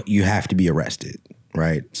you have to be arrested,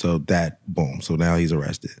 right? So that boom. So now he's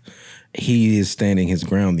arrested. He is standing his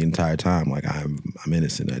ground the entire time. Like I'm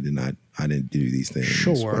innocent. I didn't do these things.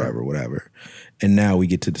 Sure. Whatever. And now we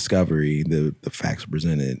get to discovery. The facts are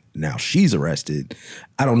presented. Now she's arrested.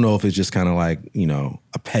 I don't know if it's just kind of like,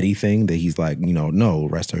 a petty thing that he's like, no,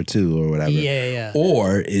 arrest her too or whatever. Yeah.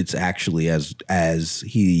 Or it's actually as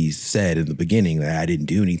he said in the beginning that I didn't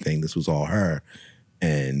do anything. This was all her.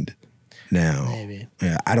 And now, maybe.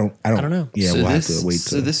 Yeah, I don't know. Yeah, so we'll have to wait.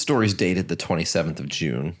 So this story's dated the 27th of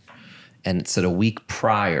June. And it said a week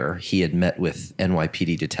prior, he had met with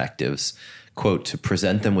NYPD detectives, quote, to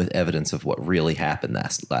present them with evidence of what really happened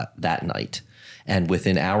that night. And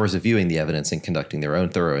within hours of viewing the evidence and conducting their own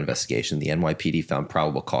thorough investigation, the NYPD found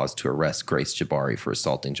probable cause to arrest Grace Jabari for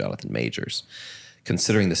assaulting Jonathan Majors.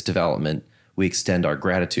 Considering this development, we extend our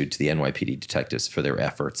gratitude to the NYPD detectives for their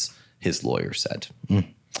efforts, his lawyer said.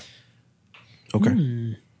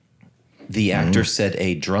 Okay. The actor said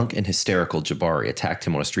a drunk and hysterical Jabari attacked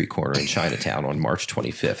him on a street corner in Chinatown on March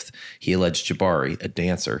 25th. He alleged Jabari, a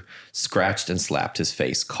dancer, scratched and slapped his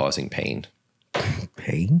face, causing pain.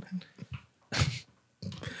 Pain?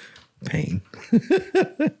 Pain.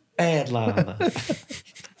 Bad llama.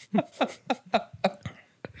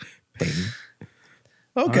 Pain.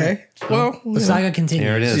 Okay. Right. Well, the saga continues.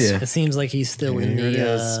 There it is. Yeah. It seems like he's still in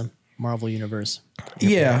the Marvel universe.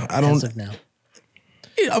 Yeah, I don't. As of now.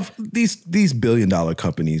 You know, these billion-dollar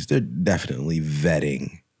companies, they're definitely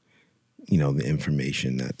vetting, the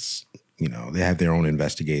information that's, they have their own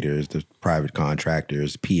investigators, the private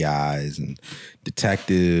contractors, PIs, and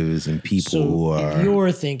detectives, and people who are. If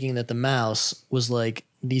you're thinking that the mouse was like,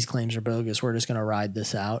 these claims are bogus, we're just going to ride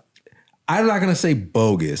this out. I'm not going to say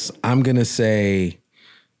bogus. I'm going to say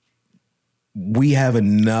we have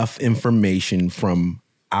enough information from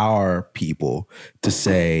our people to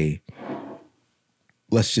say,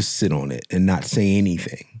 let's just sit on it and not say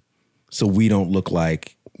anything so we don't look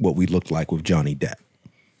like what we looked like with Johnny Depp.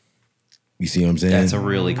 You see what I'm saying? That's a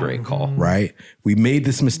really great call. Right? We made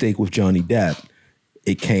this mistake with Johnny Depp.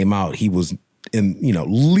 It came out he was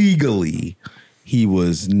legally he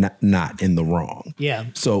was not in the wrong. Yeah.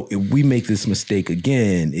 So if we make this mistake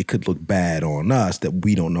again, it could look bad on us that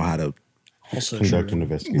we don't know how to also conduct an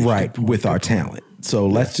investigation. Right, with our talent. So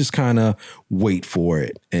let's just kind of wait for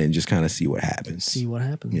it and just kind of see what happens. See what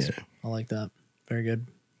happens. Yeah. I like that. Very good.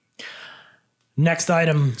 Next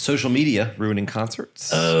item. Social media ruining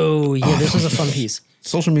concerts. Oh, yeah, this was a fun piece.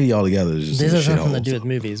 Social media altogether is just This has nothing to shithole, do with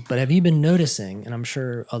movies, but have you been noticing, and I'm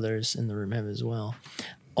sure others in the room have as well,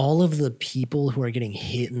 all of the people who are getting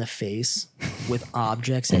hit in the face with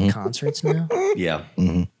objects at concerts now? Yeah.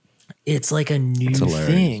 Mm-hmm. It's like a new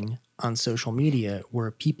thing on social media where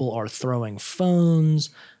people are throwing phones,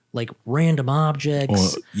 like random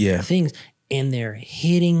objects, things, and they're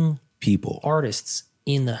hitting people, artists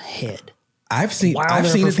in the head. I've seen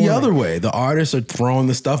it the other way. The artists are throwing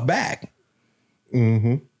the stuff back.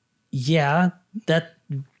 Mm-hmm. Yeah,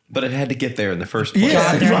 but it had to get there in the first place. Yeah.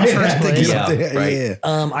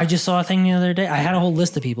 I just saw a thing the other day. I had a whole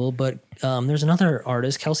list of people, but there's another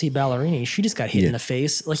artist, Kelsey Ballerini. She just got hit in the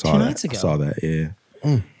face like 2 nights ago. I saw that, yeah.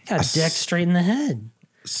 Got decked straight in the head.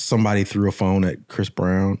 Somebody threw a phone at Chris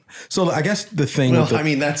Brown. So I guess the thing. Well, I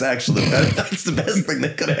mean, that's actually that's the best thing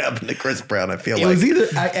that could have happened to Chris Brown. I feel like it was either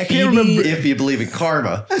I can't remember if you believe in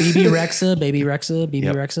karma. Baby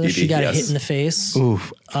Rexa. She got hit in the face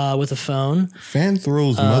with a phone. Fan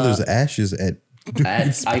throws mother's ashes at.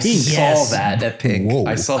 I saw that at Pink. Whoa.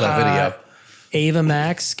 I saw that video. Ava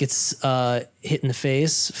Max gets hit in the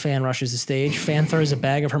face. Fan rushes the stage. Fan throws a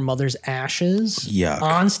bag of her mother's ashes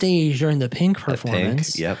on stage during the Pink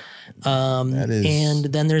performance. Yep. And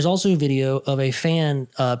then there's also a video of a fan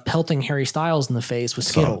pelting Harry Styles in the face with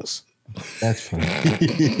Skittles. That's funny. And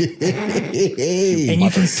you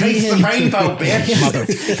can see him. The rainbow,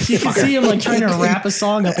 bitch. You can see him like trying to rap a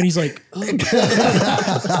song up, and he's like, that's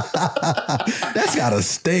got a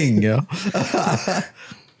sting, yo.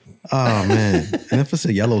 Oh man! And if it's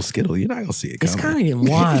a yellow Skittle, you're not gonna see it coming. It's kind of getting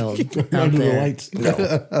wild out there.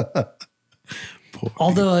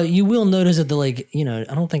 Although you will notice that I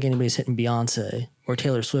don't think anybody's hitting Beyonce or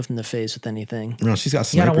Taylor Swift in the face with anything. No, she's got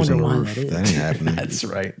snipers on the roof. That ain't happening. That's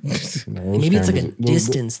right. Maybe it's like a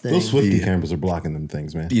distance thing. Those Swiftie cameras are blocking them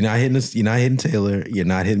things, man. You're not hitting this. You're not hitting Taylor. You're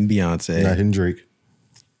not hitting Beyonce. You're not hitting Drake.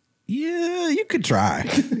 Yeah, you could try.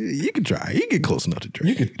 You could try. You get close enough to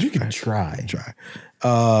Drake. You could try.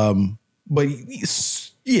 But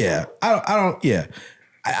yeah, I don't. Yeah,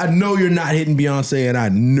 I know you're not hitting Beyonce, and I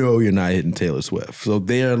know you're not hitting Taylor Swift. So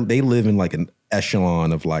they live in like an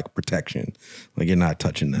echelon of like protection. Like you're not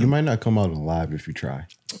touching them. You might not come out alive if you try.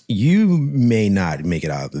 You may not make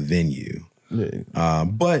it out of the venue. Yeah.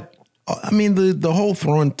 But I mean, the whole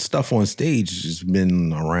throwing stuff on stage has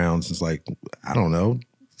been around since like, I don't know,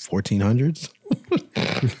 1400s.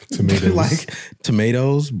 Tomatoes. Like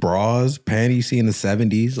tomatoes, bras, panties. You see in the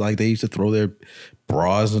 70s, like they used to throw their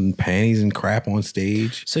bras and panties and crap on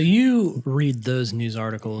stage. So you read those news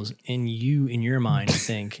articles and you, in your mind,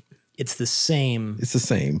 think it's the same. It's the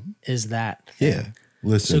same as that. Yeah.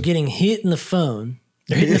 Listen. So getting hit in the phone,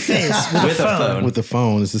 they're hit in the face with a phone. With the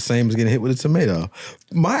phone, it's the same as getting hit with a tomato.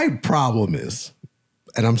 My problem is,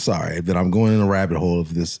 and I'm sorry that I'm going in a rabbit hole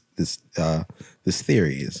of this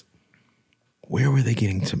theory is, where were they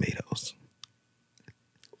getting tomatoes?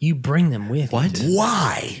 You bring them with What? you.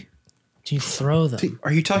 Why? Do you throw them?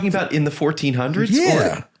 Are you talking about in the 1400s?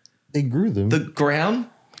 Yeah. Or They grew them. the ground?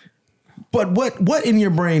 But what in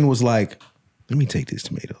your brain was like, let me take these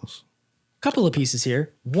tomatoes? Couple of pieces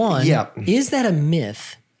here. One, Yeah. is that a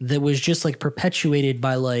myth that was just like perpetuated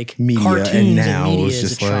by like media, cartoons and now media it's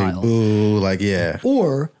as just a like child. boo, like yeah,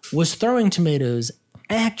 Or was throwing tomatoes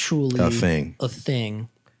actually a thing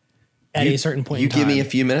at a certain point You in time? give me a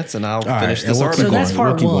few minutes and I'll finish this we'll article. So that's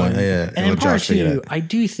part keep one. going. Yeah, and then let part Josh figure two, that. I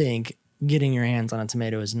do think getting your hands on a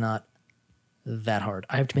tomato is not that hard.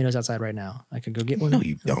 I have tomatoes outside right now. I could go get one. No,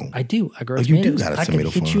 you don't. I do. I grow Oh, you do tomatoes. got a I could tomato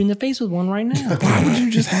hit farm. you in the face with one right now. Why would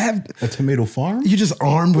you just have A tomato farm? you just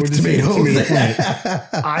armed with tomatoes?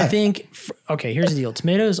 I think, okay, here's the deal.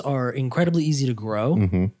 Tomatoes are incredibly easy to grow.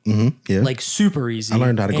 Yeah, Like super easy. I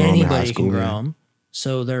learned how to grow 'em in high Anybody school, can grow yeah. them.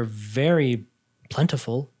 So they're very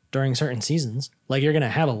plentiful during certain seasons. Like you're going to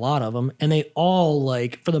have a lot of them. And they all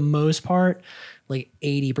like, for the most part, like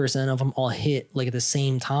 80% of them all hit like at the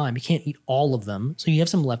same time. You can't eat all of them. So you have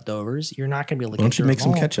some leftovers. You're not going to be able to Why get don't you through make them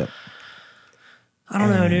some all. ketchup? I don't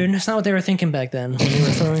know, dude. That's not what they were thinking back then when they were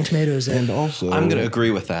throwing tomatoes in. And also, I'm going to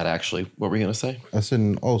agree with that, actually. What were you going to say? I said,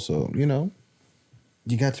 and also, you know,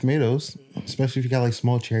 you got tomatoes, especially if you got like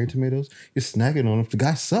small cherry tomatoes. You're snacking on them. The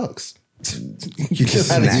guy sucks. You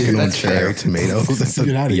just snacking on That's fair. cherry tomatoes. That's a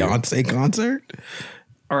Get outta here. Beyonce concert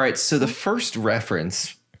All right. So the first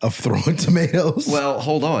reference, of throwing tomatoes. well,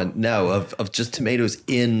 hold on. No, of just tomatoes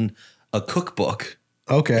in a cookbook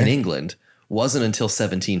Okay, in England wasn't until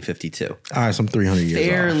 1752. all right, some 300 years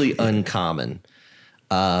Fairly uncommon.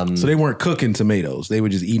 off. So they weren't cooking tomatoes; they were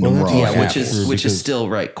just eating them raw. Yeah, which Because- is still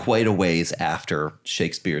right, quite a ways after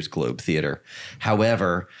Shakespeare's Globe Theatre.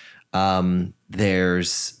 However,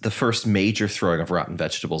 there's the first major throwing of rotten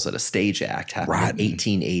vegetables at a stage act happened Rotten. in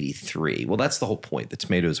 1883. Well, that's the whole point. The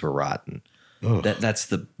tomatoes were rotten. That's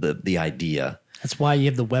the idea. That's why you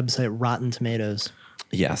have the website Rotten Tomatoes.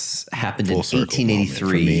 Yes, happened full in circle moment for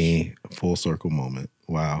 1883. me. Full circle moment.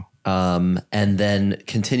 Wow. And then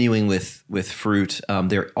continuing with fruit,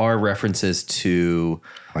 there are references to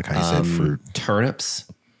Like how you said, fruit. turnips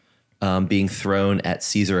being thrown at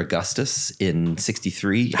Caesar Augustus in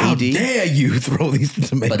 63 How AD. dare you throw these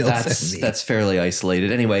tomatoes But at me? that's fairly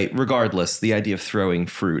isolated. Anyway, regardless, the idea of throwing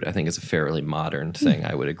fruit, I think, is a fairly modern thing.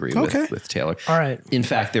 I would agree Okay. with Taylor. All right. In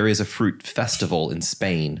fact, there is a fruit festival in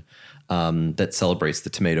Spain that celebrates the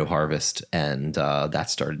tomato harvest, and that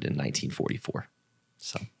started in 1944.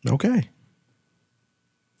 So Okay.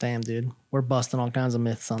 Damn, dude. We're busting all kinds of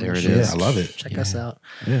myths on There this it shit. is. Yeah, I love it. Check us out.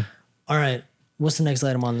 Yeah. All right. What's the next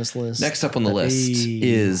item on this list? next up on the list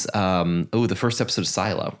is the first episode of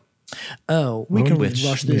Silo. Oh, we can Which-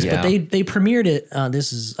 rush this, yeah. but they premiered it.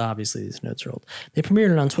 This is obviously these notes are old. They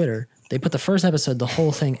premiered it on Twitter. They put the first episode, the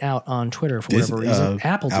whole thing, out on Twitter for whatever reason.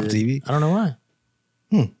 Apple did. TV? I don't know why.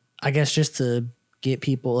 I guess just to get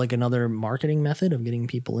people like another marketing method of getting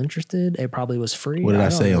people interested. It probably was free. What did I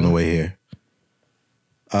don't say on know. the way here?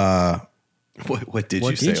 What did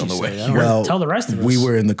What you say did on the you way? say? I don't know. Well, Tell the rest of us. We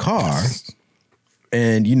were in the car,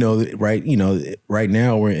 and right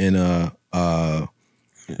now we're in a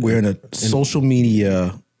social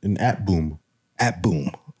media An app boom. app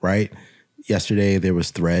boom, right? Yesterday there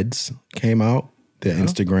was Threads came out, the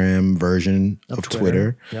Instagram version of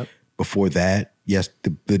Twitter. Yep. Before that,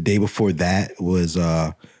 the day before that was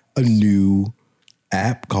a new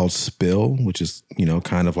app called Spill, which is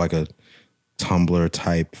kind of like a Tumblr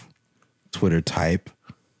type, Twitter type.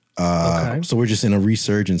 Okay. So we're just in a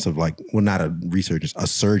resurgence of not a resurgence, a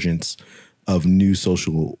surgence of new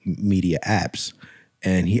social media apps.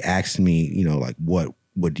 And he asked me,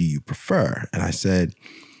 what do you prefer? And I said,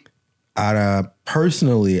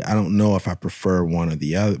 personally, I don't know if I prefer one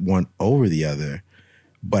over the other,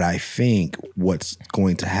 but I think what's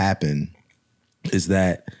going to happen is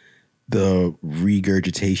that the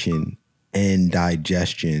regurgitation and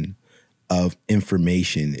digestion of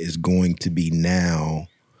information is going to be now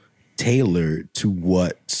tailored to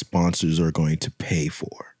what sponsors are going to pay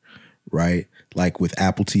for, right? Like with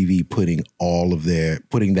Apple TV putting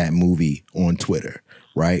that movie on Twitter,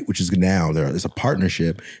 right? Which is now there's a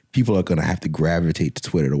partnership. People are going to have to gravitate to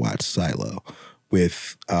Twitter to watch Silo.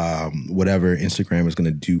 With whatever Instagram is going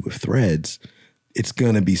to do with Threads, it's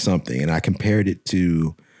going to be something. And I compared it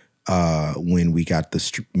to when we got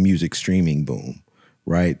the music streaming boom,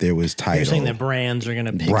 right? There was Tidal. You're saying that brands are going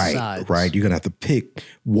to pick sides. Right. You're going to have to pick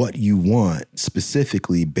what you want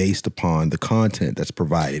specifically based upon the content that's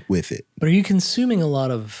provided with it. But are you consuming a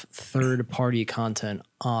lot of third-party content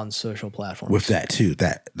on social platforms? With that too,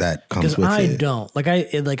 that comes Because with I it. don't.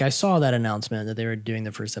 I saw that announcement that they were doing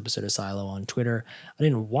the first episode of Silo on Twitter. I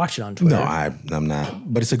didn't watch it on Twitter. No, I'm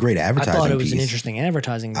not. But it's a great I advertising thought it was piece. an interesting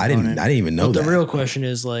advertising I didn't component. even know But that. the real question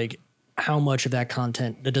is how much of that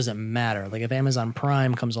content that doesn't matter. Like if Amazon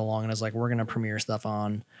Prime comes along and is like, we're going to premiere stuff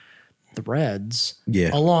on Threads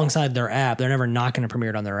alongside their app. They're never not going to premiere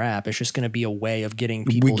it on their app. It's just going to be a way of getting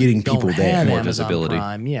people there, more visibility.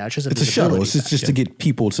 Prime. Yeah, it's just it's a shuttle. It's just to get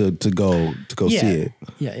people to go see it.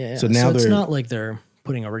 Yeah. So now it's not like they're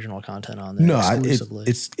putting original content on there exclusively.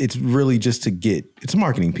 It's really just to get, it's a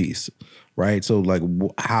marketing piece, right? So like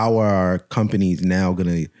how are companies now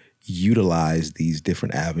going to utilize these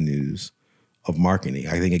different avenues of marketing?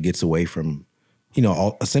 I think it gets away from,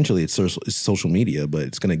 essentially it's social media, but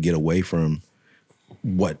it's going to get away from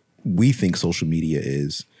what we think social media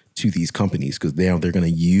is to these companies, because they're going to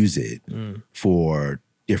use it for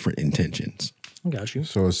different intentions. I got you.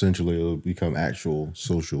 So essentially it'll become actual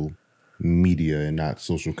social media and not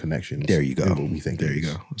social connections. There you go. What we think there you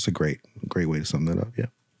go. It's a great way to sum that up. Yeah.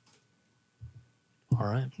 All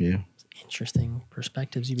right. Yeah. Interesting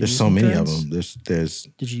perspectives. There's so many of them. There's.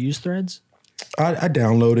 Did you use Threads? I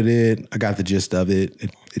downloaded it. I got the gist of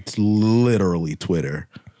it. It's literally Twitter,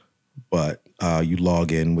 but you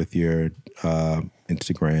log in with your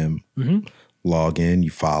Instagram, log in,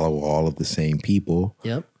 you follow all of the same people.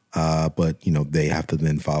 Yep. But they have to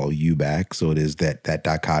then follow you back. So it is that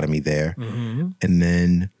dichotomy there. And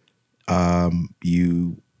then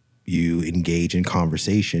you engage in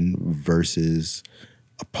conversation versus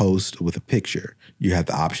a post with a picture. You have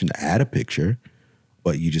the option to add a picture,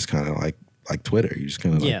 but you just kind of like Twitter. You just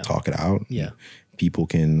kind of like talk it out. Yeah. People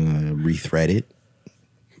can rethread it.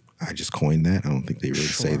 I just coined that. I don't think they really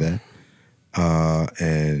say that.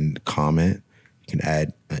 And comment. You can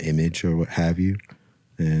add an image or what have you.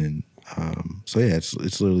 And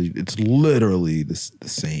it's literally the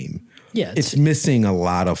same. Yeah. It's missing a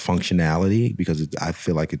lot of functionality because I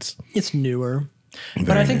feel like it's newer.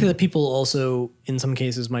 But I think that people also, in some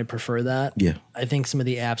cases, might prefer that. Yeah. I think some of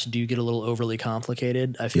the apps do get a little overly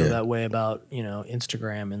complicated. I feel that way about,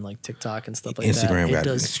 Instagram and like TikTok and stuff like Instagram that. It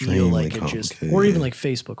does feel like it just, or even like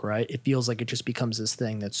Facebook, right? It feels like it just becomes this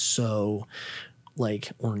thing that's so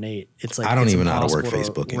like ornate. It's like, I don't even know how to work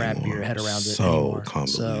Facebook anymore. Wrap your head around it anymore.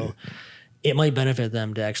 So it might benefit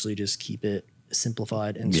them to actually just keep it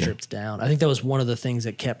simplified and stripped down. I think that was one of the things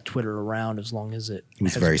that kept Twitter around as long as it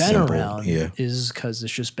has very been simple. around, is because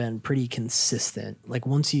it's just been pretty consistent. Like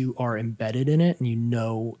once you are embedded in it and you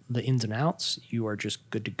know the ins and outs, you are just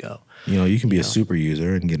good to go. You can be a super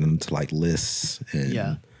user and get into like lists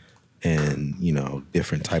and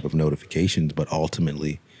different type of notifications, but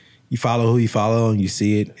ultimately you follow who you follow and you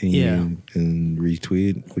see it and you and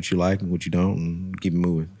retweet what you like and what you don't and keep it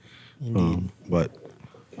moving. Indeed. But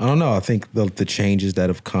I don't know. I think the changes that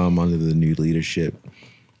have come under the new leadership,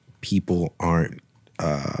 people aren't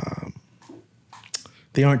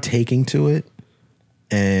taking to it,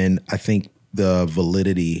 and I think the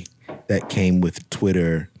validity that came with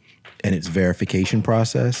Twitter and its verification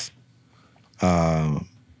process, now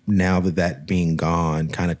that being gone,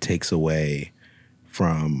 kind of takes away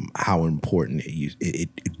from how important it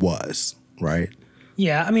was, right?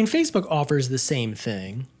 Yeah, I mean, Facebook offers the same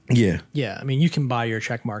thing. Yeah. Yeah, I mean, you can buy your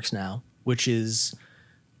check marks now, which is,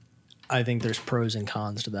 I think there's pros and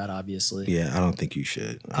cons to that, obviously. Yeah, I don't think you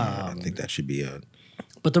should. I think that should be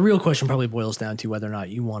But the real question probably boils down to whether or not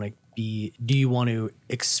you want to do you want to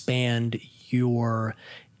expand your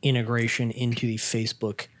integration into the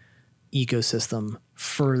Facebook ecosystem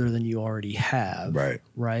further than you already have? Right.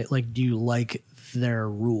 Right? Like, do you like their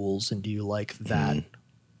rules and do you like that,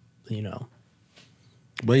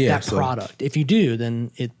 But that product? If you do,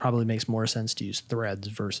 then it probably makes more sense to use Threads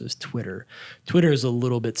versus Twitter. Twitter is a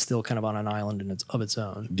little bit still kind of on an island of its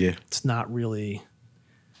own. Yeah. It's not really.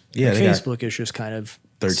 Yeah. Facebook is just kind of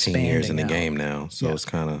 13 years in the game now. So it's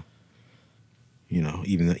kind of,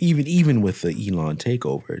 even with the Elon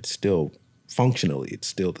takeover, it's still functionally, it's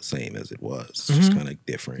still the same as it was. It's just kind of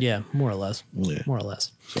different. Yeah, more or less. Yeah. More or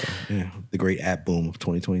less. So, the great app boom of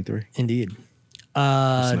 2023. Indeed.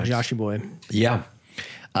 Nice. Joshy boy. Yeah.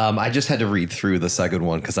 I just had to read through the second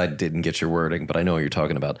one because I didn't get your wording, but I know what you're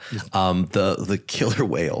talking about. The killer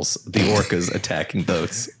whales, the orcas attacking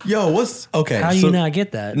boats. Yo, okay? How do you not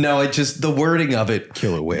get that? No, it just the wording of it.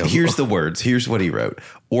 Killer whales. Here's the words. Here's what he wrote.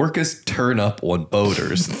 Orcas turn up on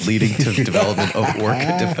boaters, leading to development of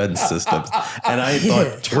orca defense systems. And I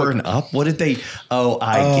thought, turn up? What did they? Oh,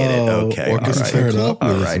 I get it. Okay. Orcas turn up.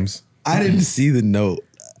 All right. I didn't see the note.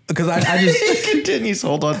 Because I just it continues.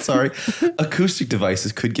 Hold on, sorry. Acoustic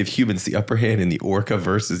devices could give humans the upper hand in the orca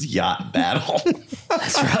versus yacht battle.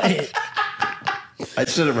 That's right. I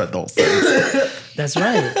should have read the whole sentence. That's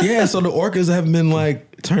right. Yeah, so the orcas have been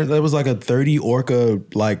there was like a 30 orca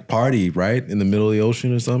party, right? In the middle of the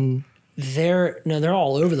ocean or something. They're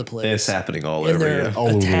all over the place. It's happening all and over.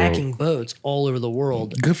 They're attacking boats all over the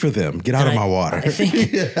world. Good for them. Get out of my water. I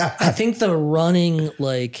think the running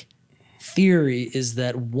theory is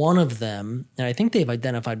that one of them, and I think they've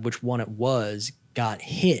identified which one it was, got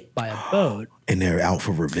hit by a boat. And they're out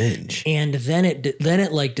for revenge. And then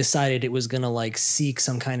it like decided it was going to like seek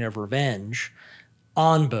some kind of revenge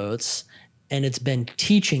on boats. And it's been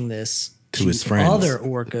teaching this to his friends. Other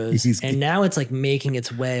orcas. And now it's like making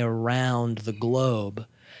its way around the globe.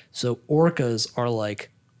 So orcas are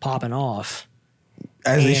like popping off.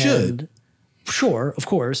 As they should. Sure, of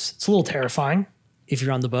course. It's a little terrifying if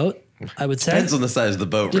you're on the boat, I would say. Depends on the size of the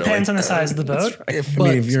boat, really. Depends on the size of the boat. Right.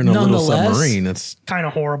 If you're in a little submarine, that's kind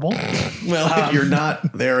of horrible. Well, if you're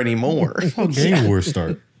not there anymore. How game wars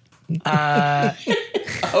start?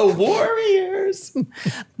 Oh, warriors.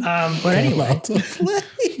 But anyway,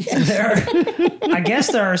 I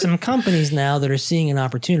guess there are some companies now that are seeing an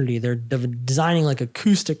opportunity. They're designing like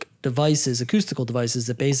acoustical devices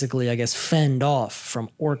that basically, I guess, fend off from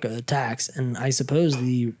orca attacks. And I suppose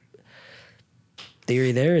the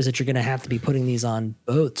theory there is that you're going to have to be putting these on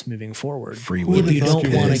boats moving forward. If you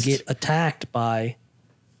don't want to get attacked by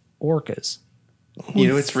orcas. You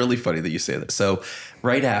know, it's really funny that you say that. So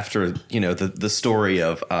right after, the story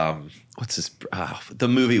of, what's this, the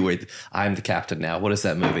movie with I'm the Captain Now. What is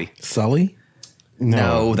that movie? Sully?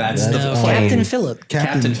 No, that's the plane. Captain Phillips.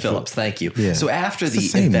 Captain Phillips, thank you. Yeah. So after it's the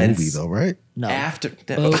same events, movie though, right? No. After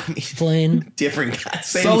plane. different guy,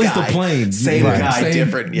 same Sully's guy. the plane. Same Right. guy, Same-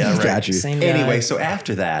 different. Yeah, right. Got you. Same guy. Anyway, so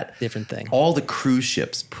after that, Different thing. all the cruise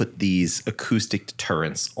ships put these acoustic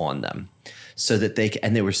deterrents on them. So that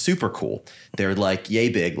and they were super cool. They're like yay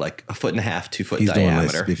big, like 1.5 2 foot He's doing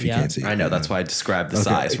diameter. this if you can't see. I know, that's why I described the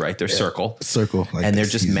size, right? They're circle. Circle. Like And they're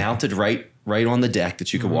this. just mounted right on the deck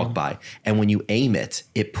that you can walk by. And when you aim it,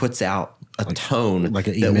 it puts out a tone like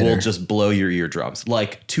an that will emitter. just blow your eardrums,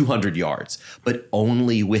 like 200 yards, but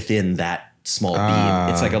only within that small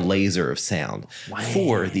beam. It's like a laser of sound.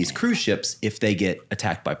 For these cruise ships, if they get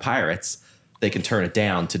attacked by pirates, they can turn it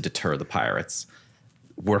down to deter the pirates.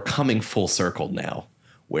 We're coming full circle now,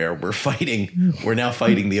 where we're now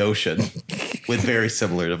fighting the ocean with very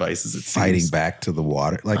similar devices. It fighting seems. back to the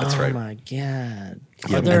water. Like That's right. Oh my God.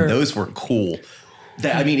 Yeah, and those were cool.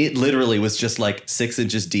 It literally was just like 6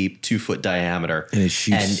 inches deep, 2 foot diameter, And it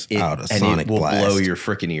shoots out a sonic it will blast. blow your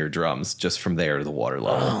freaking eardrums just from there to the water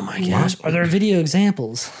level. Oh my gosh. Are there video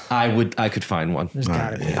examples? I could find one. There's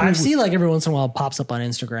gotta be. I've seen like every once in a while it pops up on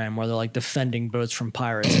Instagram where they're like defending boats from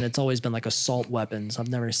pirates, and it's always been like assault weapons. I've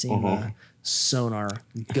never seen a sonar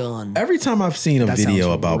gun. every time I've seen a That video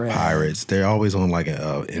sounds about rad. pirates, they're always on like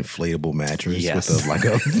a inflatable mattress Yes. with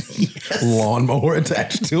a lawnmower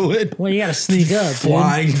attached to it, Well, you gotta sneak up, dude.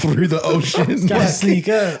 flying through the ocean. Gotta Like, sneak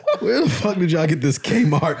up. where the fuck did y'all get this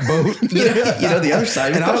Kmart boat? The other side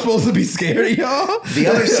of And it, I'm though, supposed to be scared of y'all? the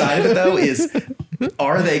other side of it though is,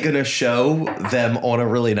 are they going to show them on a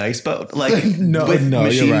really nice boat, like No, with no,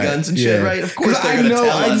 machine you're right. guns and shit? Yeah. Right? Of course 'Cause they're I going to know-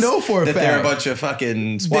 tell I us know for a that they're a fact. bunch of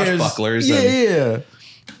fucking There's- swashbucklers. Yeah.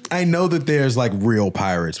 I know that there's like real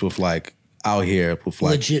pirates with like out here with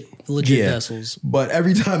like Legit vessels. But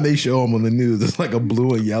every time they show them on the news, it's like a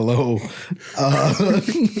blue and yellow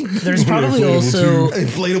There's probably also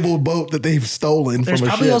inflatable boat that they've stolen there's from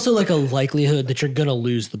a probably ship. also like a likelihood that you're gonna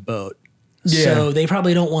lose the boat. Yeah. So they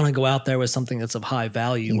probably don't want to go out there with something that's of high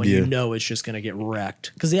value when Yeah. you know it's just gonna get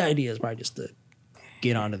wrecked. Because the idea is probably just to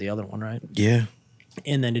get onto the other one, right? Yeah.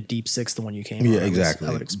 And then to deep six the one you came Yeah, on. exactly.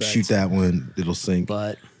 I would expect. Shoot that one, it'll sink.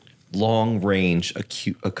 But Long range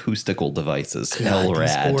acoustical devices, God, these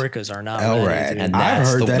LRAD. orcas are not LRAD. ready, dude. And I've that's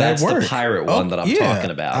heard the, that that's at the work. pirate one that I'm talking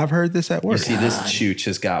about. I've heard this at work. You see, this chooch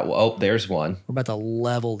has got, there's one. We're about to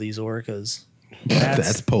level these orcas.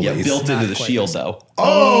 That's police. Yeah, built not into the quite shield, this. though.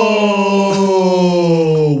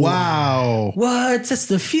 Oh, wow. What? That's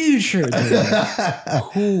the future, dude.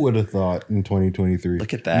 Who would have thought in 2023?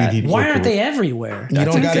 Look at that. Why aren't they everywhere? You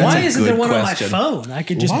don't got Why any isn't there good one question. on my phone? I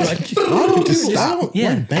could just be like, Why don't you just stop?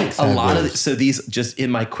 yeah. banks A have lot those? of so these just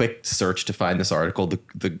in my quick search to find this article,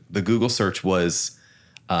 the Google search was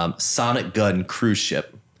Sonic Gun cruise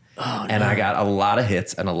ship, and I got a lot of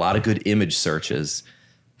hits and a lot of good image searches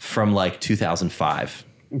from like 2005.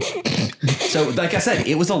 So, like I said,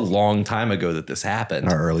 it was a long time ago that this happened.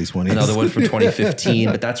 Our early 20s. Another one from 2015,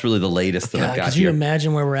 but that's really the latest that God, I've got could you here.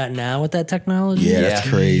 imagine where we're at now with that technology? Yeah, that's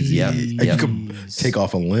Yeah. crazy. Yep. You Yep. could take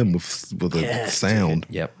off a limb with a Yes, sound.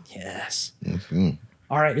 Yep. Yes. Mm-hmm.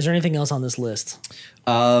 All right. Is there anything else on this list?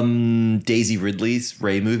 Daisy Ridley's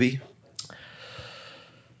Ray movie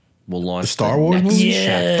will launch The Star Wars next movie?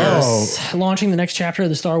 Yes. Launching the next chapter of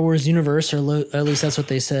the Star Wars universe, or at least that's what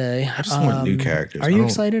they say. I just want new characters. Are you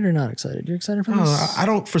excited or not excited? You're excited for this? I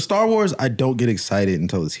don't. For Star Wars, I don't get excited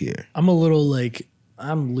until it's here. I'm a little like,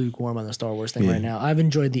 I'm lukewarm on the Star Wars thing right now. I've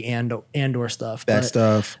enjoyed the Andor stuff. That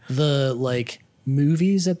stuff. The like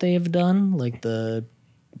movies that they have done, like the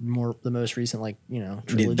most recent, like, you know,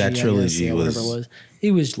 trilogy. That trilogy was,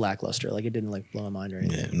 it was lackluster. Like, it didn't like blow my mind or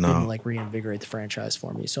anything. Yeah, It no. didn't like reinvigorate the franchise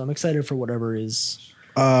for me. So I'm excited for whatever is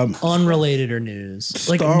unrelated or news.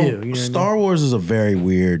 Like new. You know what I mean? Star Wars is a very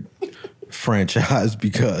weird franchise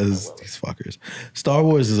because these fuckers. Star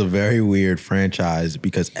Wars is a very weird franchise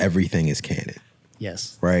because everything is canon.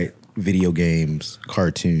 Yes. Right? Video games,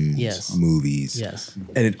 cartoons, Yes. movies. Yes.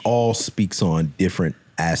 And it all speaks on different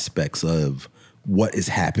aspects of what is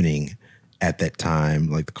happening at that time.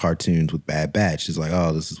 Like the cartoons with Bad Batch is like,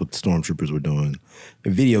 oh, this is what the stormtroopers were doing. The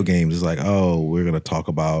video games is like, oh, we're going to talk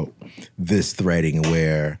about this threading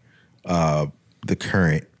where the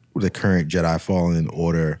current Jedi Fallen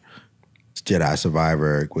Order Jedi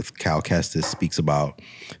Survivor with Cal Kestis speaks about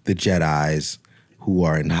the Jedis who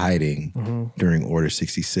are in hiding during Order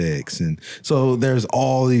 66. And so there's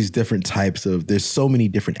all these different types of, there's so many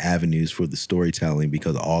different avenues for the storytelling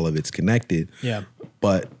because all of it's connected. Yeah.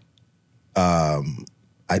 But I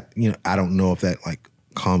don't know if that like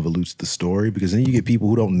convolutes the story, because then you get people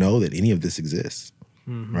who don't know that any of this exists.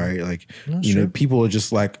 Right? Like, you know, people are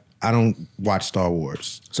just like, I don't watch Star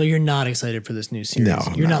Wars. So you're not excited for this new series? No,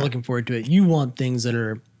 I'm you're not not. looking forward to it. You want things that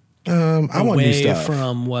are I want new away stuff.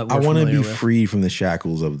 from what we're I want to be familiar with. free from the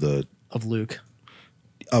shackles of the Luke.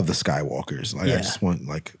 Skywalkers. Like, I Yeah. just want,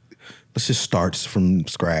 like, let's just start from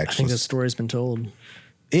scratch. I think the Let's- story's been told.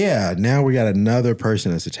 yeah, now we got another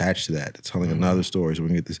person that's attached to that. It's telling another story, so we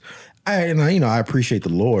can get this. I appreciate the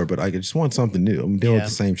lore, but I just want something new. I'm dealing with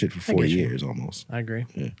the same shit for 40 get you. years almost. I agree.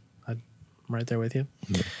 I'm right there with you.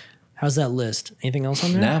 How's that list? Anything else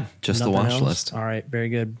on there? Nah, just the Nothing watch else? list. All right, very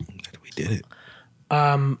good. We did it.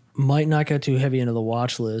 Might not get too heavy into the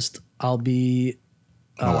watch list. I'll be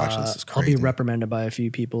My watch list is I'll crazy. be reprimanded by a few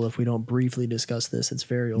people if we don't briefly discuss this. It's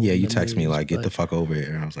very old. Yeah, in you the text me news, like, get the but- fuck over here.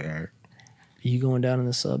 And I was like, all right. You going down in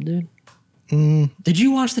the sub, dude? Did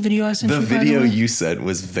you watch the video I sent The you? by video way? you said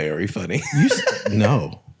was very funny.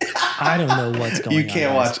 No. I don't know what's going on. You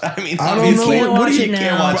can't guys. watch. I mean, I don't obviously, know. What do you you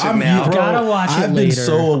can't now? watch it I'm- now. You've gotta watch it I've later. been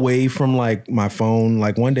so away from like my phone.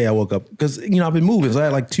 Like one day I woke up because I've been moving, so I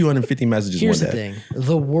had like 250 messages Here's one the day. thing.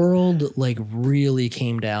 The world like really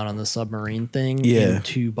came down on the submarine thing Yeah. in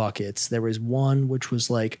two buckets. There was one which was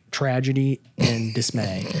like tragedy and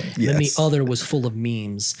dismay. Then the Yes. other was full of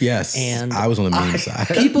memes. Yes, And I was on the meme side.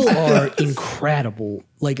 people are incredible.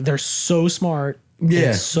 Like they're so smart. Yeah.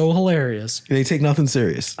 And so hilarious. They take nothing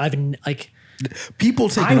serious. People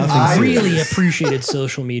take I nothing serious. really appreciated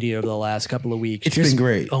social media over the last couple of weeks. It's been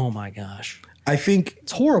great. Oh my gosh. I think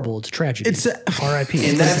It's horrible. It's a tragedy. It's R.I.P. In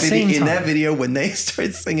But at that the same video, time- when they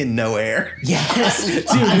started singing "No Air," Yes. Dude,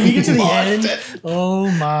 when you get to the Lost end, it.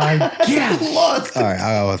 oh my God. lost. all right.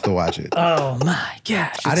 I'll have to watch it. Oh my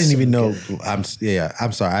gosh. I it's didn't even so know. good.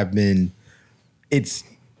 I'm sorry. It's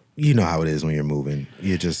you know how it is when you're moving.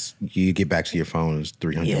 You get back to your phone. There's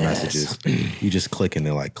 300 Yes. messages. You just click and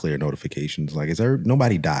they're like clear notifications. Like, is there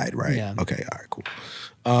nobody died? Right? Yeah. Okay. All right. Cool.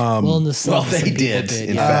 Well, in the Well, South, they some people did,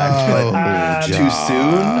 in yeah. fact,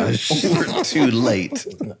 but too soon or too late.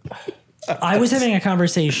 I was having a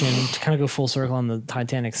conversation to kind of go full circle on the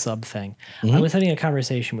Titanic sub thing. I was having a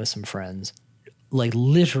conversation with some friends, like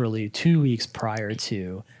literally 2 weeks prior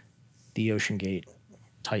to the OceanGate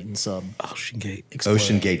Titan sub. OceanGate.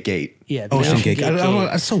 OceanGate Gate. Yeah, the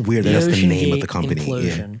OceanGate. It's so weird that that's the name of the OceanGate company. Yeah.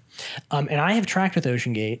 implosion. And I have tracked with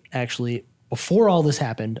OceanGate actually. Before all this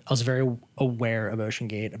happened, I was very aware of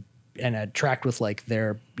OceanGate and had tracked with like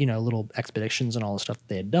their, little expeditions and all the stuff that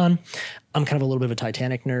they had done. I'm kind of a little bit of a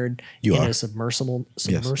Titanic nerd. You and are. a submersible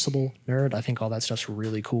nerd. I think all that stuff's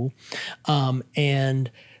really cool.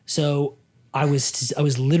 And so I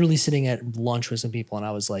was literally sitting at lunch with some people and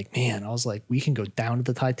I was like, we can go down to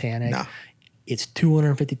the Titanic. Nah. It's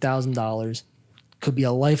 $250,000. Could be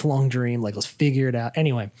a lifelong dream. Like, let's figure it out.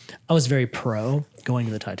 Anyway, I was very pro going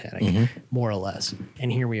to the Titanic, more or less.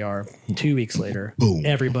 And here we are 2 weeks later. Boom.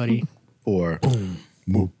 Everybody. Or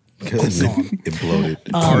boom. Because it imploded.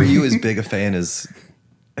 Are you as big a fan as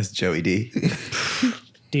Joey D?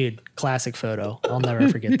 Dude, classic photo. I'll never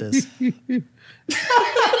forget this.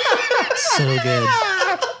 So good.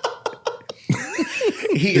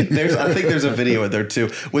 I think there's a video in there too.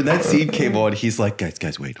 When that scene came on, he's like,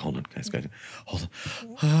 guys, wait, hold on, guys, hold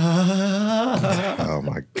on. Oh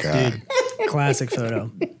my God. Classic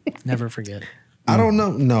photo. Never forget. I don't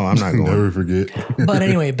know. No, I'm not going. Never forget. But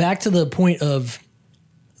anyway, back to the point of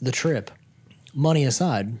the trip. Money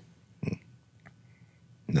aside.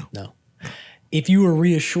 No. If you were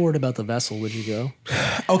reassured about the vessel, would you go?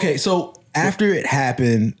 Okay, so after it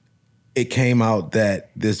happened, it came out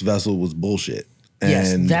that this vessel was bullshit.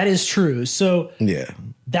 Yes, that is true. So yeah,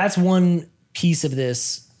 that's one piece of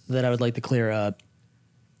this that I would like to clear up.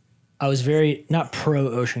 I was very not pro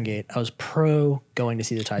OceanGate. I was pro going to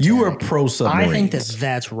see the Titanic. You were pro submarines. I think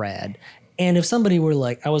that's rad. And if somebody were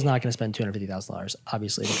like, I was not going to spend $250,000,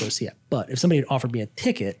 obviously, to go see it. But if somebody had offered me a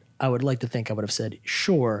ticket, I would like to think I would have said,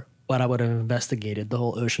 sure. But I would have investigated the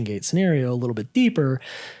whole OceanGate scenario a little bit deeper,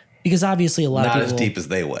 because obviously a lot of people. Not as deep as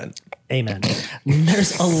they went. Amen.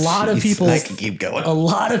 There's a lot of people. I can keep going. A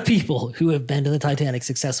lot of people who have been to the Titanic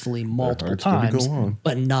successfully multiple times,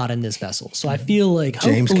 but not in this vessel. So I feel like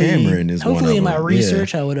James Cameron is one of them. Hopefully, in my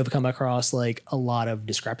research, I would have come across like a lot of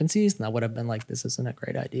discrepancies, and I would have been like, "This isn't a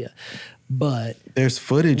great idea." But there's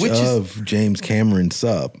footage of James Cameron's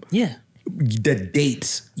sub. Yeah. That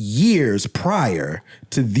dates years prior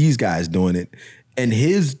to these guys doing it. And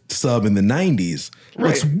his sub in the 90s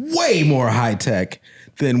looks way more high tech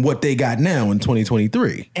than what they got now in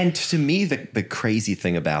 2023. And to me, the crazy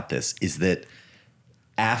thing about this is that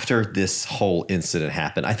after this whole incident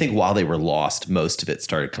happened, I think while they were lost, most of it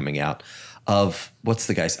started coming out of what's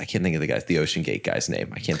the guy's? I can't think of the OceanGate guy's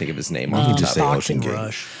name. I can't think of his name. You just say Stockton OceanGate.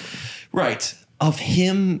 Rush. Right. Of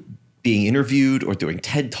him being interviewed or doing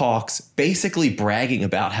TED Talks, basically bragging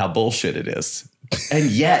about how bullshit it is. And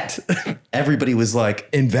yet everybody was like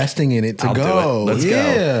investing in it to go. Let's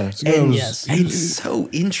go. And yes. It's so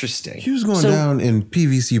interesting. He was going down in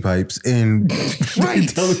PVC pipes and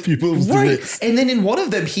telling people it was the mix. And then in one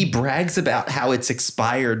of them, he brags about how it's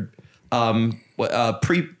expired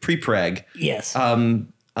pre-preg. Yes.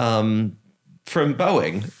 From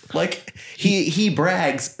Boeing. Like he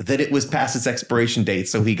brags that it was past its expiration date,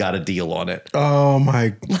 so he got a deal on it. Oh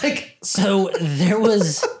my. Like, so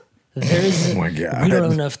there's oh my God. We don't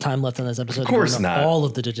have enough time left on this episode. Of course to know not. all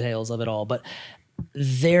of the details of it all, but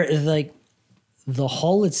there, like, the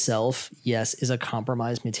hull itself, yes, is a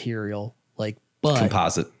compromised material. Like, but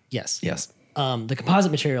composite. yes. The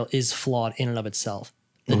composite material is flawed in and of itself.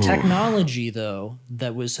 The technology, though,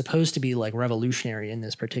 that was supposed to be like revolutionary in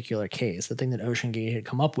this particular case, the thing that OceanGate had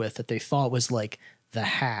come up with that they thought was like the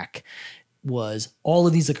hack, was all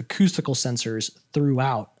of these like acoustical sensors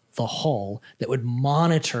throughout the hull that would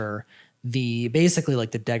monitor the basically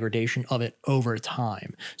like the degradation of it over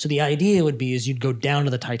time. So the idea would be is you'd go down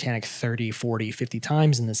to the Titanic 30, 40, 50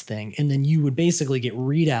 times in this thing, and then you would basically get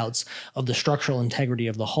readouts of the structural integrity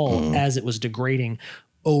of the hull as it was degrading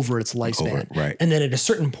over its lifespan. Right. And then at a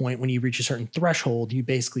certain point, when you reach a certain threshold, you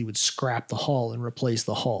basically would scrap the hull and replace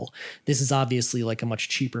the hull. This is obviously like a much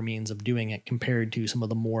cheaper means of doing it compared to some of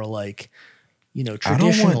the more like, you know,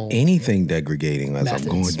 traditional. I don't want anything degrading as methods.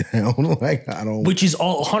 I'm going down. Like I don't. Which is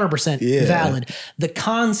all 100% valid. The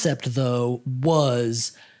concept, though,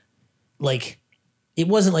 was like, it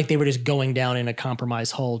wasn't like they were just going down in a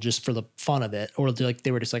compromised hull just for the fun of it, or like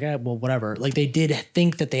they were just like, well, whatever. Like they did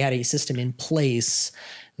think that they had a system in place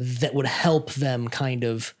that would help them kind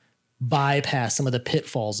of bypass some of the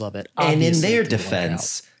pitfalls of it. And in Obviously, their it didn't work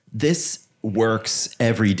defense, this works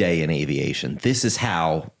every day in aviation. This is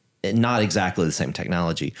how, not exactly the same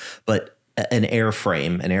technology, but an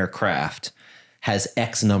airframe, an aircraft has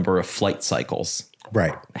X number of flight cycles.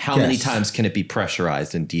 Right. How many times can it be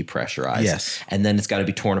pressurized and depressurized? Yes. And then it's got to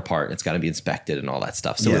be torn apart and it's got to be inspected and all that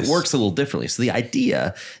stuff. So it works a little differently. So the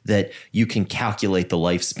idea that you can calculate the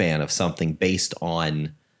lifespan of something based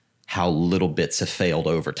on how little bits have failed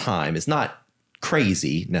over time is not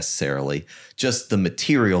crazy necessarily. Just the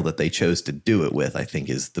material that they chose to do it with, I think,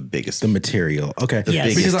 is the biggest. The material. Okay.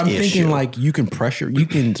 Yes. Because I'm issue. thinking like you can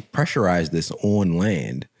pressurize this on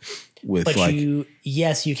land. With But like,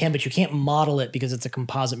 yes, you can, but you can't model it because it's a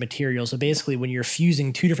composite material. So basically when you're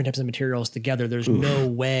fusing two different types of materials together, there's no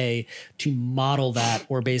way to model that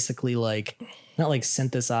or basically like, not like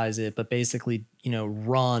synthesize it, but basically, you know,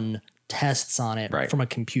 run tests on it from a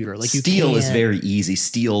computer. Like steel is very easy.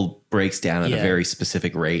 Steel breaks down at a very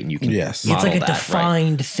specific rate and you can model it's like a that,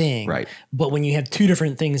 defined thing. Right. But when you have two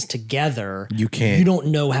different things together, you don't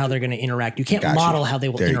know how they're going to interact. You can't model how they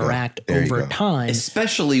will interact over time.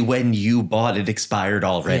 Especially when you bought it expired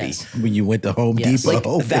already. Yes. when you went to Home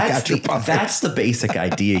Depot, Like, that's the basic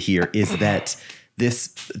idea here is that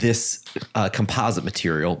this composite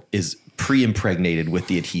material is pre-impregnated with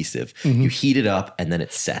the adhesive. You heat it up and then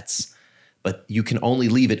it sets. But you can only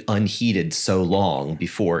leave it unheated so long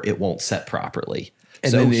before it won't set properly.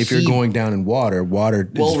 And so then if you're going down in water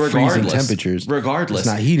is freezing temperatures. Regardless, it's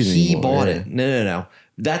not heated anymore. He bought it. No.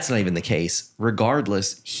 That's not even the case.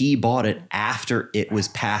 Regardless, he bought it after it was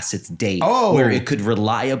past its date where it could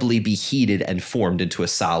reliably be heated and formed into a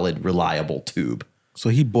solid, reliable tube. So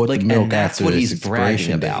he bought the milk and that's after what its he's bragging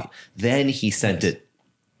expiration about. date. Then he sent it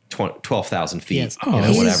 12,000 feet, Yes.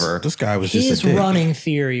 whatever. This guy was just His a dick. running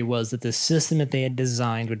theory was that the system that they had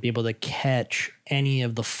designed would be able to catch any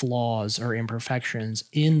of the flaws or imperfections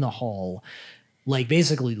in the hull, like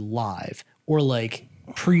basically live, or like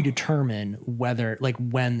predetermine whether, like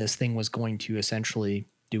when this thing was going to essentially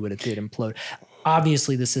do what it did, implode.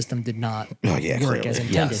 Obviously, the system did not work clearly. as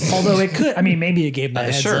intended. Yes. Although it could, I mean, maybe it gave them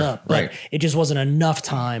a heads sure, up, but right. it just wasn't enough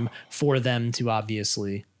time for them to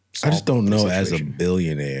obviously. I just don't solve the know as a situation.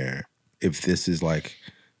 billionaire if this is like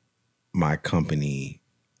my company.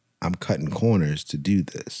 I'm cutting corners to do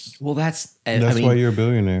this. Well, that's why you're a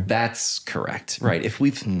billionaire. That's correct, right? If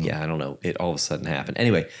we've, I don't know, it all of a sudden happened.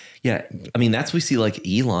 Anyway, yeah, I mean, that's we see like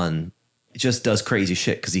Elon just does crazy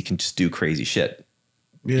shit because he can just do crazy shit.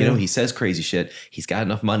 Yeah. He says crazy shit. He's got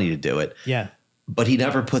enough money to do it. Yeah. But he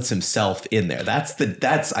never puts himself in there. That's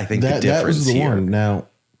I think That the difference was the here. one. Now,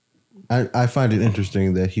 I find it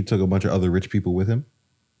interesting that he took a bunch of other rich people with him.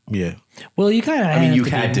 Yeah. Well, you kind of. mean, you to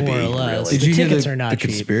had to more be, or less. really. The Did you hear tickets the, are not the cheap.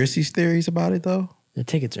 conspiracy theories about it though? The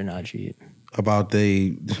tickets are not cheap. About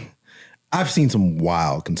I've seen some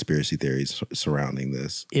wild conspiracy theories surrounding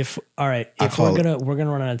this. If all right, I if call we're gonna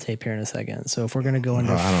run out of tape here in a second. So if we're gonna go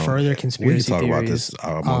into I don't- further We conspiracy can talk theories, about this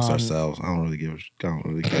amongst ourselves. I don't really care.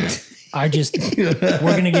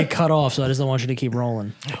 we're gonna get cut off. So I just don't want you to keep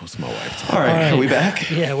rolling. That was my wife. All right, All are we right. back?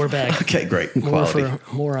 Yeah, we're back. Okay, great. More Quality.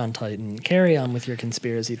 more on Titan. Carry on with your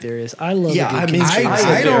conspiracy theories. I love. Yeah, a good I mean, conspiracy. I'm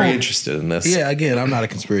I very don't- interested in this. Yeah, again, I'm not a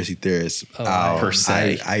conspiracy theorist per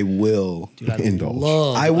se. I will indulge.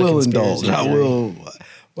 love I a will conspiracy indulge. I theory. will.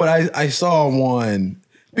 But I saw one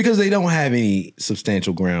because they don't have any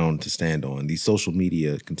substantial ground to stand on. These social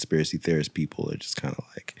media conspiracy theorist people are just kind of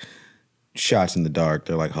like shots in the dark.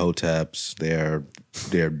 They're like hoteps. They're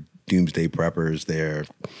doomsday preppers. They're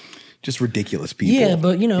just ridiculous people. Yeah,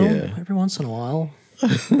 but Yeah. every once in a while,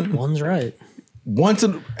 one's right.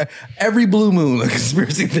 Every blue moon, a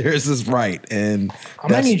conspiracy theorist is right, and I'm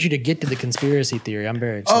gonna need you to get to the conspiracy theory. I'm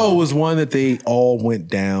very excited. Oh, it was one that they all went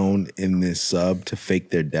down in this sub to fake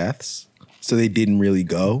their deaths. So they didn't really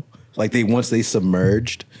go. Like once they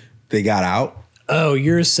submerged, they got out. Oh,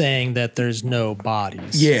 you're saying that there's no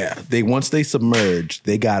bodies. Yeah. Once they submerged,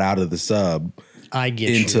 they got out of the sub I get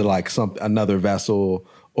into you. like another vessel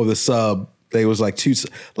or the sub. They was like two,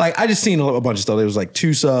 like I just seen a bunch of stuff. There was like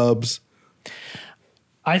two subs.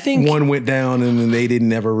 I think One went down and then they didn't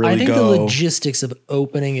never really I think go. the logistics of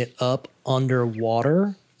opening it up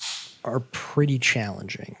underwater are pretty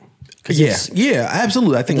challenging. 'Cause Yeah,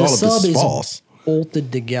 absolutely. I think the all of this sub is is false.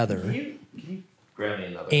 bolted together. Grab me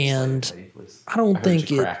another And slide, please. I don't heard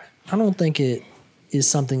think you it. crack. I don't think it is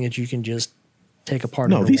something that you can just take apart.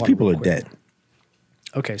 No, underwater these people real are quick. dead.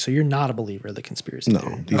 Okay, so you're not a believer of the conspiracy No,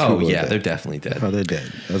 theory. these Oh people are yeah, dead. they're definitely dead. Oh, they're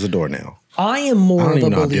dead. That was a doornail. I am more I don't of a even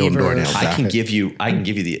know how to deal with believer. doornails. I can give you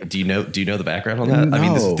the. Do you know the background on that? I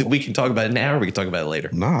mean, No. we can talk about it now, or we can talk about it later.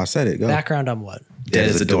 Nah, I said it. Go. Background on what? Dead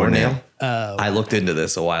as a doornail. Oh. I looked into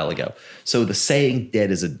this a while ago. So the saying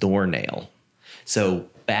 "dead as a doornail." So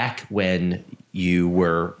back when you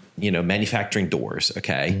were, manufacturing doors,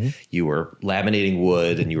 okay, you were laminating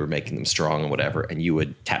wood and you were making them strong and whatever, and you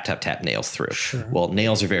would tap tap tap nails through. Sure. Well,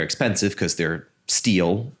 nails are very expensive because they're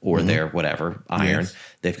steel or they're whatever iron. Yes.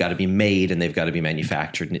 They've got to be made and they've got to be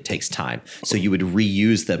manufactured, and it takes time. So you would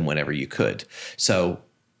reuse them whenever you could.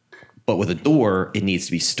 But with a door, it needs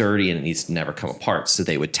to be sturdy and it needs to never come apart. So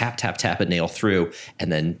they would tap, tap, tap a nail through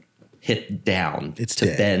and then hit down It's to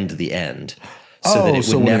dead. bend the end so that it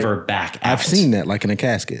would when never back out. I've seen that, like in a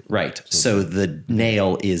casket. Right. So the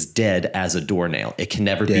nail is dead as a doornail. It can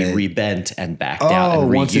never Dead. be rebent and backed out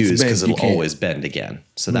and once it's reused bent, because you it'll can't. always bend again.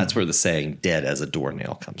 So that's where the saying "dead as a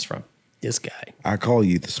doornail" comes from. This guy. I call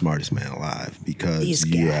you the smartest man alive because This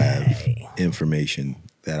you guy. have information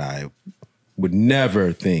that I would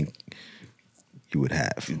never think you would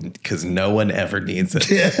have. Because no one ever needs it.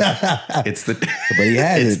 It's the. But he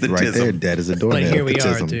had It's it the right tism. there, dead as a doornail. here we are,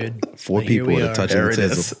 Tism. dude. 4 But here people we with a are. touch There of it the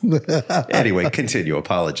is. tism. Anyway, continue.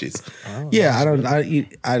 Apologies. Yeah,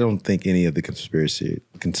 I don't think any of the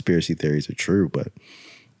conspiracy theories are true, but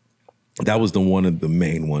that was one of the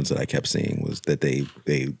main ones that I kept seeing was that they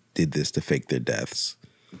did this to fake their deaths.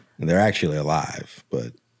 And they're actually alive,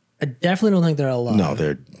 but I definitely don't think they're alive. no,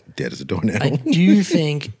 they're dead as a doornail. I do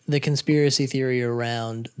think the conspiracy theory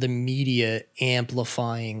around the media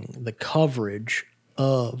amplifying the coverage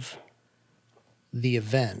of the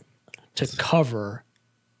event to cover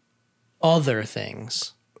other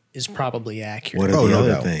things is probably accurate. What are the no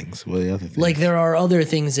other doubt. things? What are the other things? Like there are other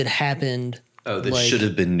things that happened Oh, that should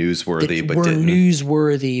have been newsworthy, but didn't.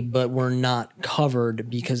 Newsworthy, but were not covered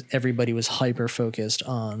because everybody was hyper focused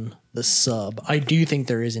on the sub. I do think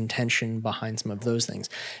there is intention behind some of those things.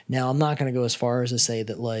 Now, I'm not going to go as far as to say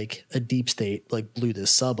that like a deep state like blew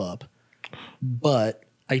this sub up, but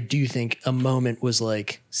I do think a moment was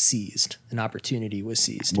like seized, an opportunity was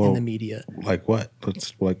seized in the media. Like what?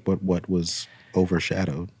 What was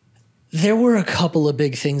overshadowed? There were a couple of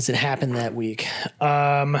big things that happened that week.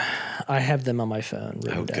 I have them on my phone.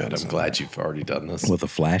 Oh, good. I'm glad you've already done this. Well, The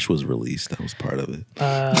Flash was released. That was part of it.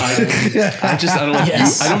 I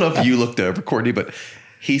don't know if you looked over, Courtney, but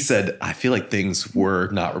he said, I feel like things were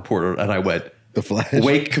not reported. And I went, The Flash.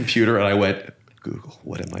 Wake computer. And I went, Google.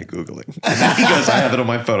 What am I Googling? And then he goes, I have it on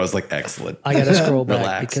my phone. I was like, excellent. I got to scroll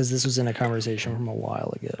back because this was in a conversation from a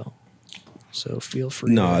while ago. So feel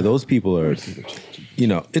free. No, those people are,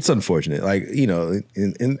 it's unfortunate. Like,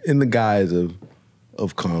 in the guise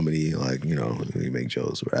of comedy, like, we make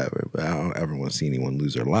jokes or whatever, but I don't ever want to see anyone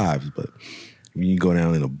lose their lives. But when you go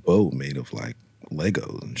down in a boat made of like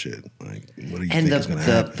Legos and shit, like, what do you think is going to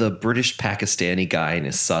happen? The British Pakistani guy and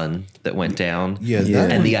his son that went down. Yeah.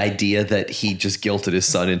 And the idea that he just guilted his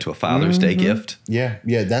son into a Father's Day gift. Yeah,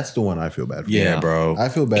 that's the one I feel bad for. Yeah, bro. I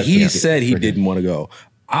feel bad. He said he didn't want to go.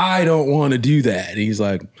 I don't want to do that. And he's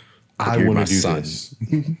like, I want to do this.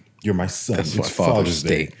 You're my son. That's it's Father's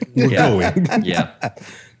Day. We're going. Yeah.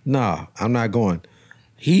 Nah, I'm not going.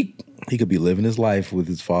 He could be living his life with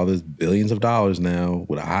his father's billions of dollars now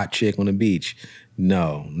with a hot chick on the beach.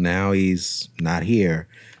 No, now he's not here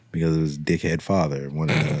because of his dickhead father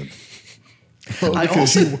wanted to.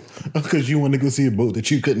 Because you want to go see a boat that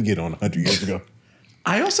you couldn't get on 100 years ago.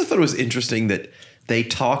 I also thought it was interesting that they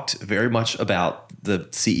talked very much about the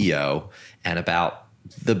CEO and about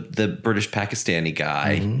the British Pakistani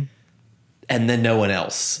guy, and then no one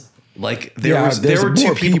else. Like there were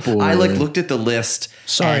two people. I looked at the list.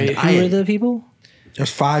 Sorry, who were the people?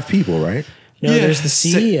 There's 5 people, right? No, there's the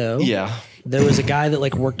CEO. Yeah. There was a guy that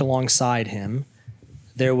like worked alongside him.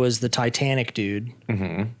 There was the Titanic dude,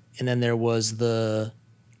 and then there was the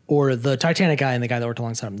Titanic guy and the guy that worked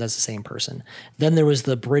alongside him. That's the same person. Then there was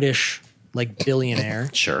the British like billionaire.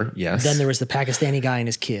 Sure. Yes. Then there was the Pakistani guy and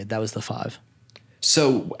his kid. That was the 5.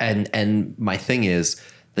 So and my thing is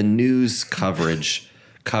the news coverage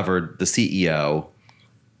covered the CEO,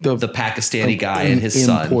 the Pakistani guy and his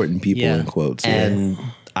son, important people in quotes, and.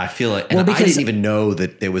 I feel like, and I didn't even know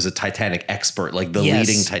that there was a Titanic expert, like the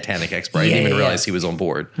leading Titanic expert. I didn't even realize he was on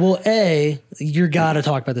board. Well, you got to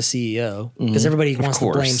talk about the CEO because everybody wants to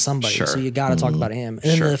blame somebody. Sure. So you got to talk about him.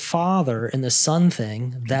 And then the father and the son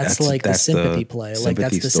thing, that's like the sympathy play. Like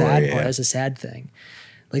that's the sad part. That's a sad thing.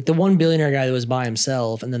 Like the one billionaire guy that was by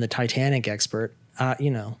himself and then the Titanic expert, what are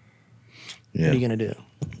you going to do?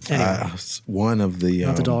 Anyway, one of the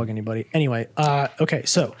not to dog anybody. Anyway, okay,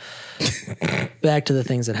 so back to the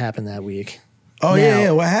things that happened that week. Oh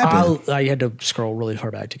now, what happened? I had to scroll really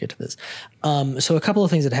far back to get to this. So a couple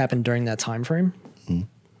of things that happened during that time frame,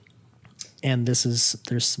 and there's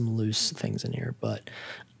some loose things in here, but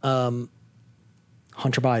Hunter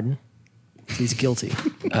Biden, he's guilty.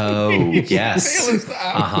 Oh yes,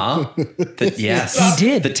 yes, he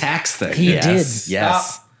did the tax thing. He did.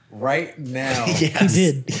 Yes. Right now. Yes,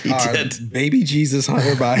 he did. He did. Baby Jesus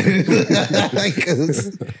Hunter Biden.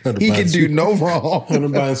 He can do no wrong. Hunter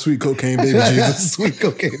Biden, sweet cocaine baby Jesus. Sweet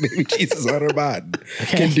cocaine baby Jesus Hunter Biden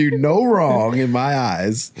can do no wrong in my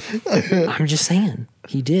eyes. I'm just saying,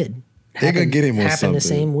 he did. They're going to get him on something. Happened the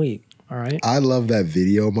same week. All right. I love that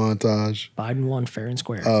video montage. Biden won fair and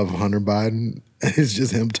square. Of Hunter Biden. It's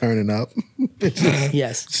just him turning up.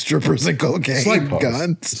 Yes. Strippers and cocaine,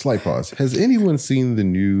 guns. Slight pause. Has anyone seen the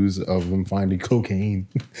news of them finding cocaine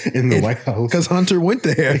in the White House? Because Hunter went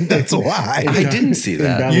there. That's why. I didn't see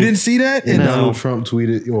that. You didn't see that? And Donald Trump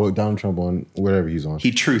tweeted, Donald Trump on whatever he's on.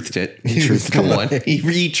 He truthed it. Come on. He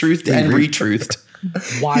re-truthed and re-truthed.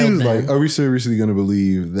 Wild he was man. like, are we seriously going to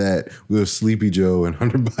believe that with Sleepy Joe and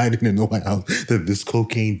Hunter Biden in the White House that this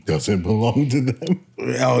cocaine doesn't belong to them?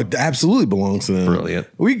 Oh, it absolutely belongs to them. Brilliant.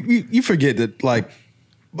 You forget that, like,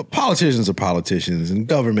 politicians are politicians and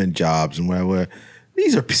government jobs and whatever.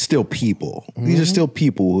 These are still people. These are still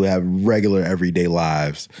people who have regular everyday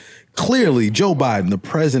lives. Clearly, Joe Biden, the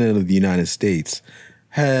president of the United States,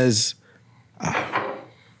 has,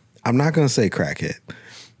 I'm not going to say crackhead,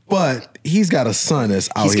 but he's got a son that's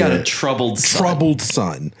out here. He's got a troubled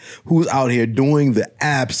son who's out here doing the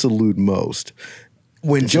absolute most.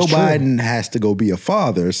 When Joe Biden has to go be a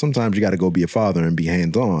father, sometimes you got to go be a father and be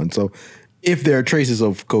hands-on. So if there are traces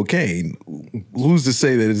of cocaine, who's to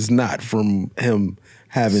say that it's not from him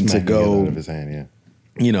having to go, out of his hand,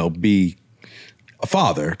 be a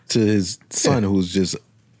father to his son who's just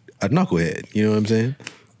a knucklehead. You know what I'm saying?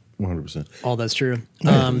 100%. All that's true.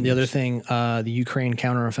 The other thing, the Ukraine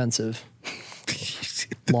counteroffensive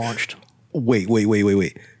launched. Wait.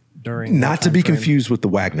 During Not to be confused with the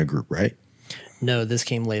Wagner Group, right? No, this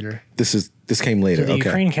came later. This came later. So the Okay.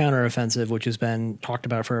 Ukraine counteroffensive, which has been talked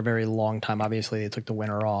about for a very long time. Obviously, they took the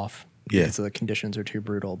winter off because the conditions are too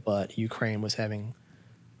brutal. But Ukraine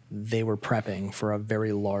they were prepping for a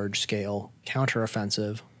very large scale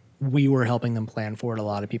counteroffensive. We were helping them plan for it. A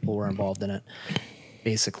lot of people were involved in it,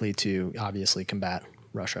 basically to obviously combat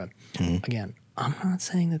Russia. Again, I'm not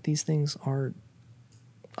saying that these things are.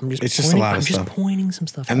 It's just a lot of stuff. I'm just pointing some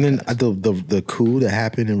stuff. And then guys. the coup that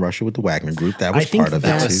happened in Russia with the Wagner Group, that was part of it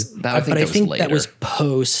too. I think that was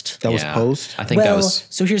post. That was post. I think that was.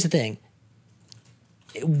 So here's the thing.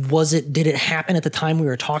 Did it happen at the time we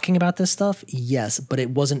were talking about this stuff? Yes, but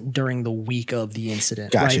it wasn't during the week of the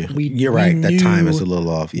incident. Gotcha. Right? You're right. That time is a little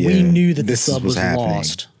off. Yeah. We knew that the This sub was happening.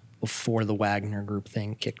 lost before the Wagner Group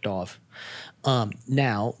thing kicked off.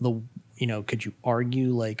 Now, could you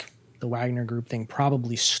argue like the Wagner Group thing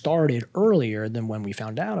probably started earlier than when we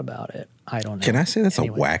found out about it? I don't know. Can I say that's a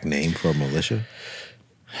whack name for a militia?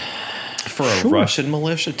 For a Russian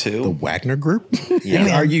militia too. The Wagner Group?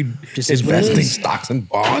 Yeah. Are you Just is what it investing is. stocks and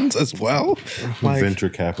bonds as well? Like, Venture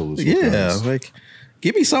capitalism. yeah, like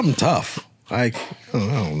give me something tough. Like I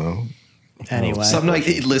don't know. Anyway, Something like,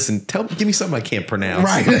 listen, give me something I can't pronounce.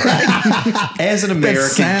 Right. As an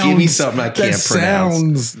American, give me something I can't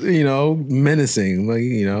pronounce. Sounds, menacing. Like,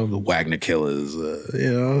 the Wagner killers,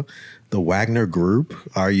 the Wagner Group.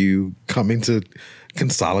 Are you coming to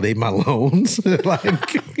consolidate my loans? Like,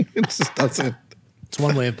 it just doesn't. it's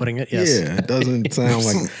one way of putting it. Yes. Yeah, it doesn't sound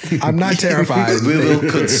like. I'm not terrified. We will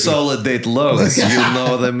consolidate loans. You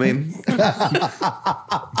know what I mean?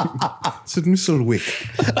 It's Mr. Wick.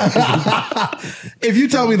 If you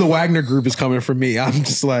tell me the Wagner Group is coming for me, I'm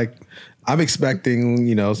just like, I'm expecting,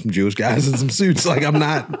 some Jewish guys in some suits. Like I'm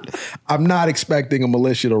not expecting a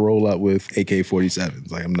militia to roll up with AK-47s.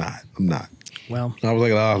 Like I'm not. Well, I was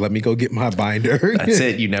like, oh, let me go get my binder. That's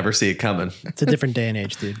it. You never see it coming. it's a different day and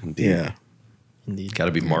age, dude. Yeah. Indeed. Got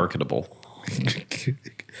to be marketable.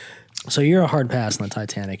 So you're a hard pass on the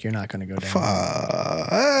Titanic. You're not going to go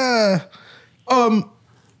down.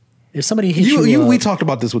 If somebody hits you, we talked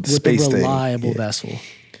about this with the space a thing. reliable vessel.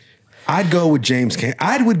 I'd go with James Cameron.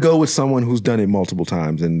 I would go with someone who's done it multiple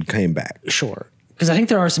times and came back. Sure. Because I think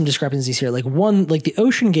there are some discrepancies here. Like the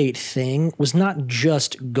OceanGate thing was not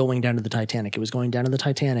just going down to the Titanic. It was going down to the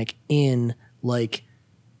Titanic in like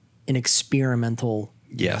an experimental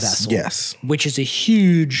vessel. Yes. Which is a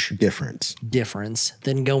huge difference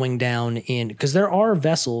than going down in, because there are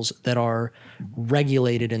vessels that are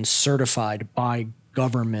regulated and certified by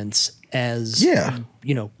governments as,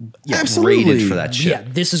 absolutely rated for that shit. Yeah,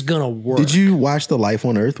 this is going to work. Did you watch The Life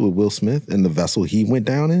on Earth with Will Smith and the vessel he went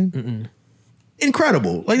down in? Mm-mm.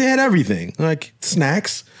 Incredible. Like they had everything, like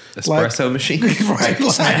snacks, espresso machine, right?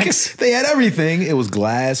 Snacks. They had everything. It was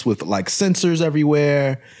glass with like sensors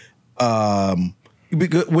everywhere.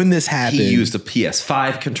 When this happened, he used a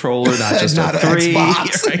PS5 controller, not just not a 3.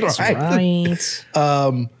 Xbox,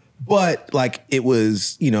 right. But like it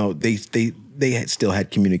was, they had still had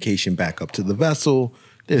communication back up to the vessel.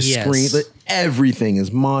 There's screens, everything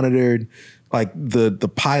is monitored. Like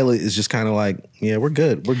the pilot is just kind of like, yeah, we're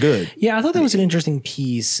good. Yeah, I thought that was an interesting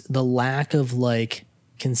piece. The lack of like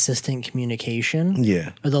consistent communication.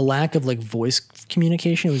 Yeah. Or the lack of like voice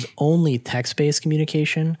communication. It was only text-based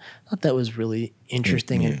communication. I thought that was really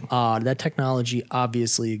interesting and odd. That technology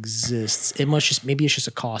obviously exists. It must just, maybe it's just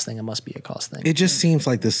a cost thing. It must be a cost thing. It just seems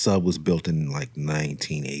like this sub was built in like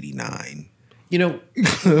 1989. We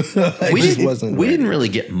didn't really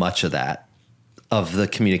get much of that, of the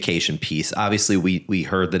communication piece. Obviously, we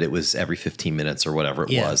heard that it was every 15 minutes or whatever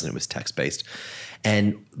it was, and it was text-based.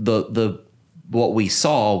 And the what we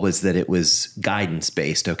saw was that it was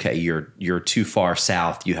guidance-based. Okay, you're too far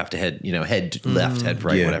south. You have to head left, head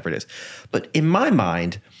right, whatever it is. But in my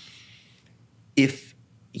mind, if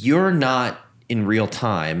you're not in real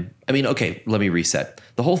time, I mean, okay, let me reset.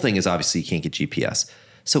 The whole thing is obviously you can't get GPS.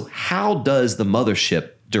 So how does the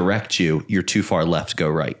mothership direct you? You're too far left, go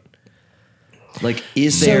right. Like,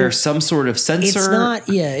 is there some sort of sensor? It's not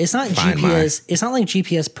GPS. It's not like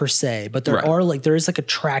GPS per se, but there is like a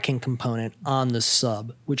tracking component on the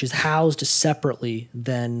sub, which is housed separately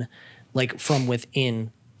than like from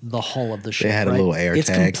within the hull of the ship. They had a little air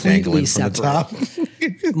tag dangling from the top.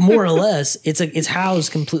 More or less, it's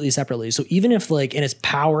housed completely separately. So even if and it's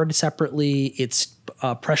powered separately, it's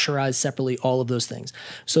pressurized separately, all of those things.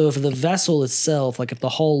 So if the vessel itself, like if the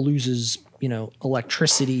hull loses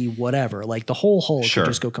electricity, whatever. Like the whole hull Sure. could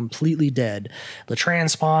just go completely dead. The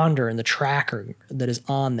transponder and the tracker that is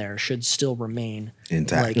on there should still remain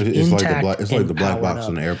Intact. It's like and the black powered box up.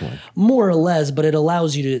 on an airplane. More or less, but it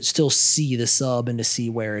allows you to still see the sub and to see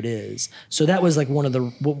where it is. So that was like one of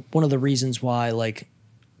the reasons why, like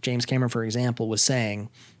James Cameron, for example, was saying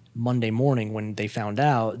Monday morning when they found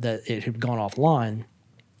out that it had gone offline,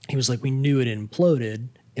 he was like, we knew it imploded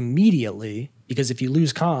immediately, because if you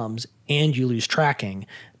lose comms and you lose tracking,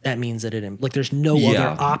 that means that there's no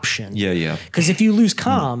other option. Yeah. Because if you lose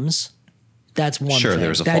comms, that's one Sure, thing.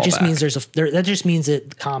 there's a that just fallback. means that just means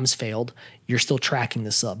that comms failed. You're still tracking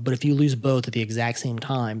the sub. But if you lose both at the exact same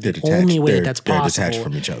time, the only way that's they're possible, detached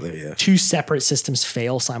from each other. Yeah. two separate systems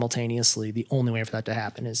fail simultaneously, the only way for that to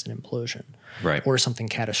happen is an implosion. Right. Or something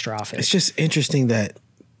catastrophic. It's just interesting that,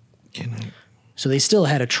 So they still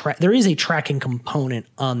had there is a tracking component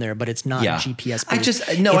on there, but it's not GPS based. I It's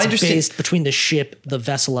understand. based between the ship, the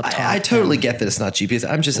vessel up top. I totally get that it's not GPS.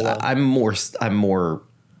 I'm more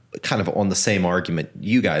kind of on the same argument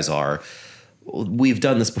you guys are. We've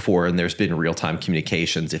done this before, and there's been real-time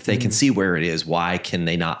communications. If they can see where it is, why can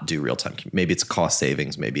they not do real-time? Maybe it's a cost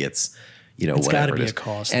savings. Maybe it's It's whatever gotta be it is. a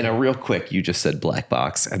cost, And though. a real quick, you just said black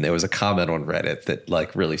box, and there was a comment on Reddit that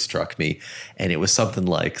like really struck me, and it was something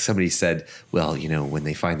like somebody said, "Well, when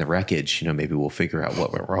they find the wreckage, maybe we'll figure out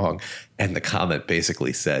what went wrong." And the comment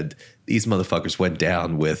basically said, "These motherfuckers went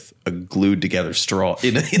down with a glued together straw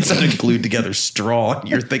instead of glued together straw." And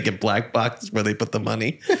you're thinking black box is where they put the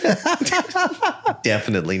money?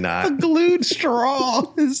 Definitely not. glued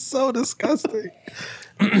straw is so disgusting.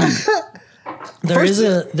 There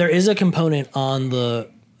is a component on the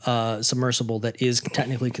submersible that is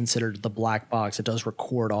technically considered the black box. It does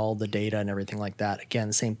record all the data and everything like that.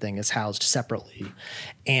 Again, same thing. It's housed separately.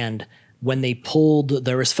 And when they pulled,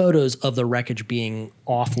 there was photos of the wreckage being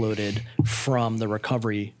offloaded from the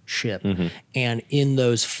recovery ship. Mm-hmm. And in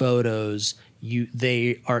those photos,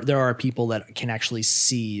 there are people that can actually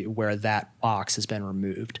see where that box has been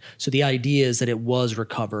removed. So the idea is that it was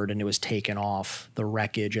recovered and it was taken off the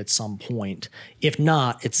wreckage at some point. If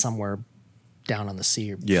not, it's somewhere down on the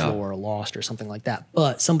sea floor, lost or something like that.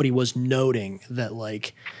 But somebody was noting that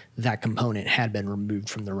like that component had been removed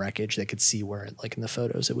from the wreckage. They could see where, like in the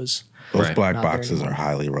photos, it was. Those Right. black Not there boxes are anymore.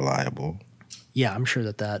 highly reliable. Yeah, I'm sure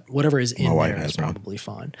that whatever is in wife there is has one. probably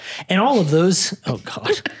fine. And all of those, oh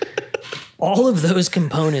God, all of those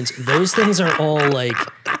components, those things are all like,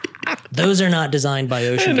 those are not designed by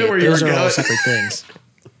OceanGate. where you Those were are all going. separate things.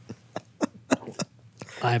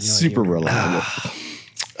 I have no Super idea. reliable.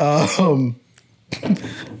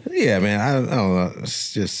 Yeah, man. I don't know.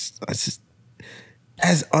 It's just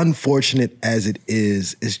as unfortunate as it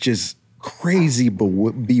is. It's just crazy,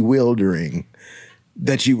 bewildering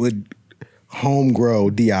that you would home grow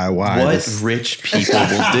DIY. What rich people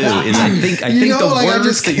will do is, I think the I words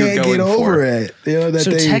just that you're can't going get over for. it. That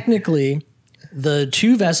So they, technically, the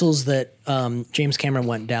two vessels that James Cameron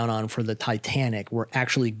went down on for the Titanic were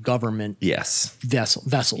actually government Yes.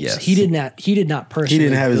 vessels. Yes. He did not personally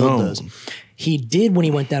didn't have his build own. those. He did when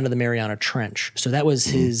he went down to the Mariana Trench. So that was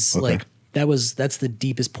his okay. that's the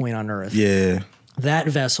deepest point on Earth. yeah. That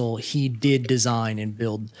vessel he did design and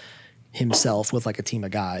build himself with like a team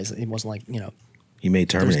of guys. It wasn't like, He made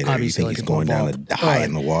Terminator. You obviously, think like, he's going down to involved. die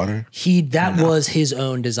in the water? that was his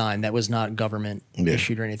own design. That was not government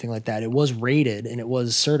issued or anything like that. It was rated and it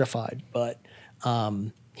was certified, but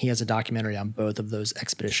he has a documentary on both of those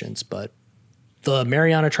expeditions. But the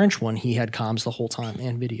Mariana Trench one, he had comms the whole time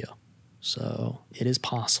and video. So it is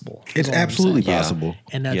possible. It's That's all I'm absolutely saying. possible.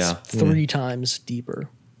 And that's Yeah. 3 times deeper.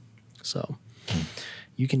 So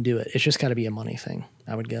you can do it. It's just got to be a money thing,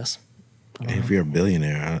 I would guess. If you're a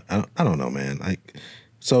billionaire, I don't know, man. Like,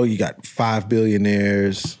 so you got 5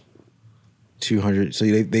 billionaires, 200. So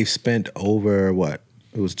they've spent over what?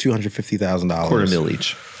 It was $250,000. $250,000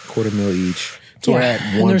 each. $250,000 each. So Yeah, we're at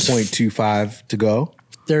and there's 1.25 to go.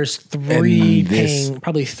 There's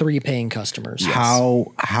probably three paying customers.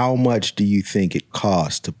 How much do you think it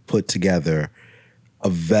costs to put together a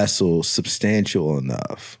vessel substantial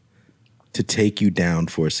enough to take you down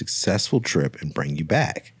for a successful trip and bring you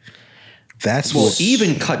back? That's Well, what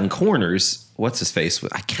even cutting corners, what's his face?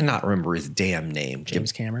 I cannot remember his damn name.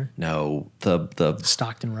 James Cameron, No, the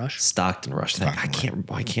Stockton Rush. Stockton Rush thing. I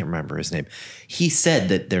can't remember his name. He said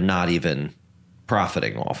that they're not even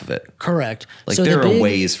profiting off of it. Correct. Like So there the are big-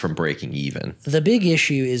 ways from breaking even. The big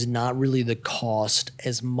issue is not really the cost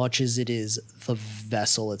as much as it is the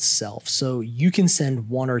vessel itself. So you can send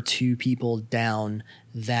 1 or 2 people down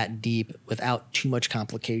that deep without too much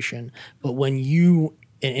complication. But when you,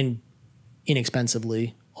 and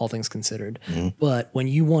inexpensively all things considered. But when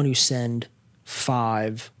you want to send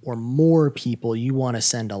 5 or more people, you want to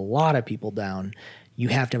send a lot of people down, you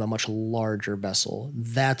have to have a much larger vessel.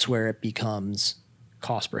 That's where it becomes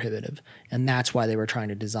cost prohibitive. And that's why they were trying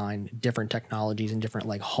to design different technologies and different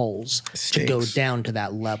like hulls to go down to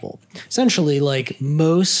that level. Essentially, like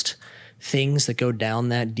most things that go down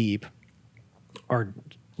that deep are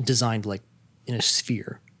designed like in a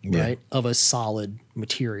sphere, right? Of a solid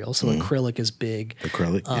material. So acrylic is big.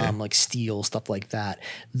 Like steel, stuff like that.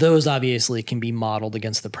 Those obviously can be modeled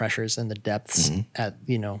against the pressures and the depths at,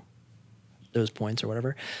 you know, those points or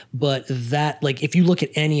whatever. But that, like, if you look at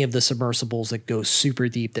any of the submersibles that go super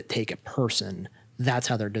deep that take a person, that's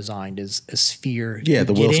how they're designed, is a sphere. Yeah,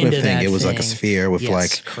 the Will Smith thing, it was like a sphere with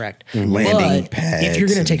correct. Landing pads. If you're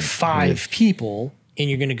going to take 5 people and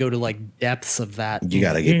you're going to go to like depths of that, you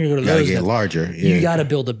got to get larger. Yeah. You got to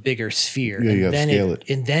build a bigger sphere. Yeah, you got to scale it.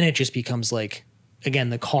 And then it just becomes like, again,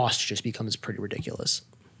 the cost just becomes pretty ridiculous.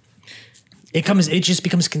 It just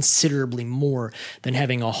becomes considerably more than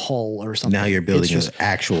having a hull or something. Now you're building an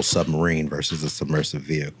actual submarine versus a submersive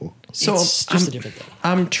vehicle. So it's just a different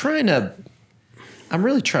thing. I'm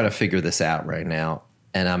really trying to figure this out right now,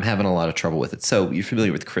 and I'm having a lot of trouble with it. So you're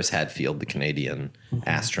familiar with Chris Hadfield, the Canadian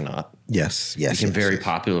astronaut? Yes. Became very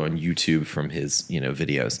popular on YouTube from his,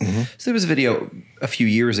 videos. So there was a video a few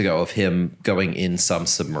years ago of him going in some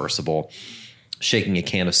submersible, shaking a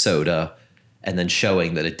can of soda, and then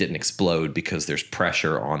showing that it didn't explode because there's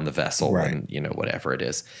pressure on the vessel and whatever it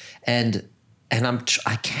is. And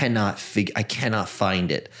I cannot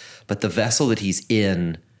find it. But the vessel that he's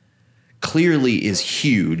in clearly is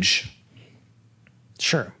huge.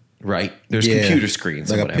 Sure. Right? There's computer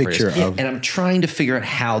screens like and whatever a picture it is. of, and I'm trying to figure out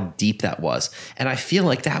how deep that was. And I feel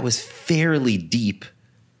like that was fairly deep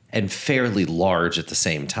and fairly large at the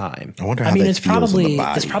same time. I wonder how that feels in the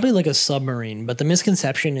body. It's probably like a submarine, but the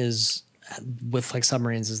misconception is with like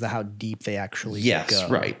submarines is how deep they actually go.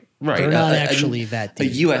 Right. They're not actually that deep.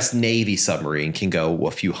 A U.S. Navy submarine can go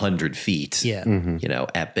a few hundred feet,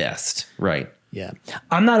 at best. Right. Yeah.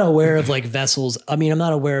 I'm not aware of like vessels. I mean, I'm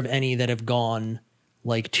not aware of any that have gone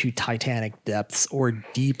like to Titanic depths or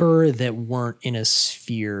deeper that weren't in a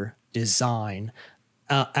sphere design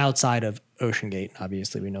outside of OceanGate.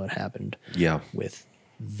 Obviously, we know what happened with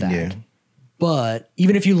that. Yeah. But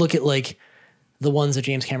even if you look at like the ones that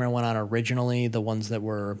James Cameron went on originally, the ones that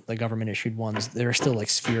were the government issued ones, they're still like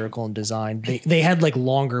spherical in design. They had like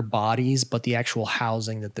longer bodies, but the actual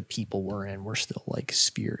housing that the people were in were still like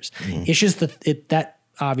spheres. It's just that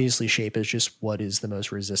obviously shape is just what is the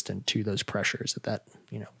most resistant to those pressures at that,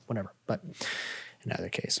 whatever. But in either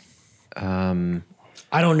case, I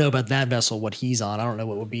don't know about that vessel, what he's on. I don't know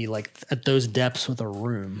what would be like at those depths with a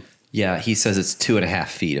room. Yeah. He says it's 2.5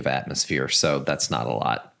 feet of atmosphere. So that's not a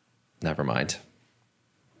lot. Never mind.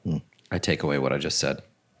 I take away what I just said.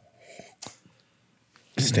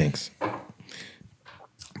 Stinks.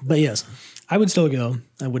 But yes, I would still go.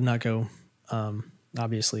 I would not go,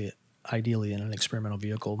 obviously, ideally in an experimental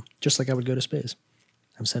vehicle, just like I would go to space.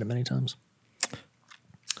 I've said it many times.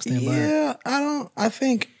 Stand by it. I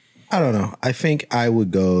don't know. I think I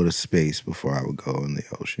would go to space before I would go in the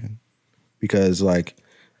ocean. Because, like,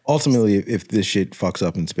 ultimately, if this shit fucks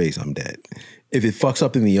up in space, I'm dead. If it fucks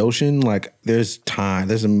up in the ocean, like, there's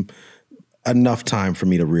enough time for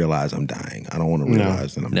me to realize I'm dying. I don't want to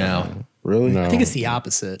realize that I'm dying. Really? No. I think it's the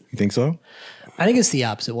opposite. You think so? I think it's the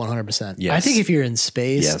opposite 100%. Yes. I think if you're in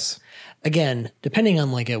space, again, depending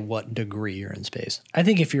on like at what degree you're in space, I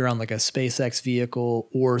think if you're on like a SpaceX vehicle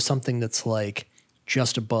or something that's like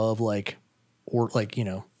just above like, or like, I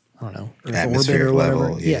don't know, atmospheric or whatever.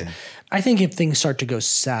 level. Yeah. I think if things start to go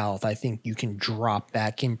south, I think you can drop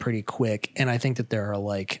back in pretty quick. And I think that there are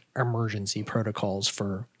like emergency protocols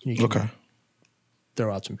for, you can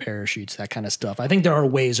throw out some parachutes, that kind of stuff. I think there are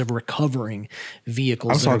ways of recovering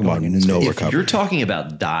vehicles. I was talking about recovery. If you're talking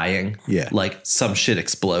about dying, like some shit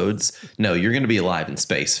explodes, no, you're going to be alive in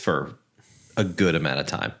space for a good amount of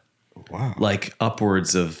time. Wow. Like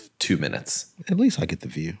upwards of 2 minutes. At least I get the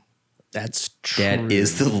view. That's true. That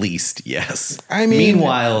is the least, yes. I mean,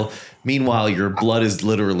 meanwhile, your blood is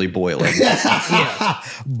literally boiling.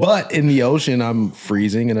 But in the ocean, I'm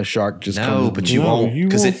freezing, and a shark just comes. No, but you won't,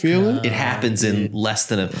 because it feel it. It happens in less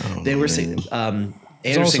than a. They were saying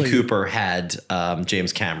Anderson Cooper had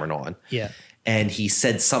James Cameron on, and he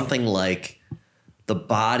said something like the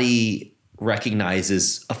body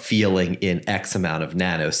recognizes a feeling in X amount of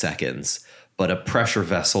nanoseconds. But a pressure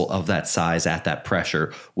vessel of that size at that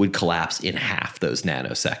pressure would collapse in half those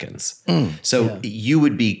nanoseconds. So you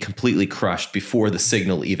would be completely crushed before the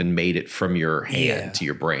signal even made it from your hand to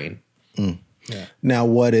your brain. Yeah. Now,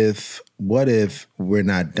 what if we're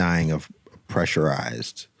not dying of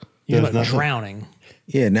pressurized? You're There's not nothing- drowning.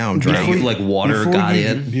 Yeah, now I'm drowning. Like water got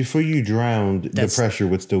in. Before you drowned, the pressure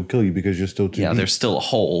would still kill you because you're still too deep. There's still a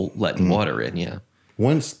hole letting water in. Yeah.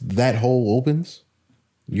 Once that hole opens,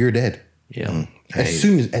 you're dead. Yeah. As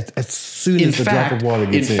soon as the drop of water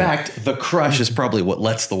gets in. In fact, the crush is probably what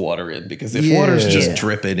lets the water in, because if water's just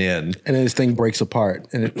dripping in, and then this thing breaks apart.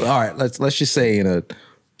 And all right, let's just say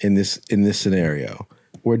in this scenario,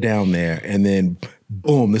 we're down there, and then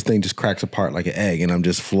boom, this thing just cracks apart like an egg, and I'm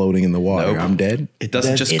just floating in the water. Nope. I'm dead. it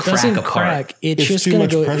doesn't just It crack doesn't apart. crack. It's just too gonna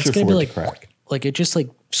much go. pressure It's gonna be for it like to crack. like it just like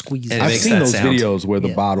squeezes. And it I've makes seen that those sound. videos where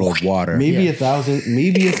the bottle of water. Maybe 1,000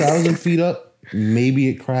 feet up. Maybe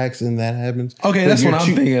it cracks and that happens. Okay, But that's you're what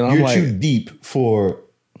I'm thinking. I'm you're like- too deep for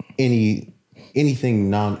anything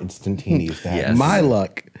non-instantaneous to happen. Yes. My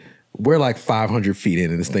luck, we're like 500 feet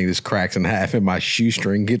in, and this thing just cracks in half, and my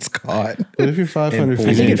shoestring gets caught. But if you're 500 And feet,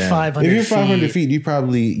 I think pull at it down. 500 if you're 500 feet, feet, you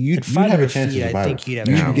probably you'd have a 500 chance feet, of I survival. think you'd have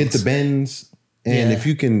a You can chance. get the bends, and Yeah. if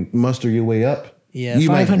you can muster your way up, yeah, you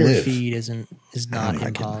might 500 live. feet is not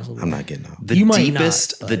impossible. I'm not getting up.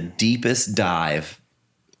 The deepest dive,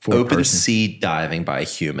 For a open person. sea diving by a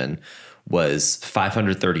human, was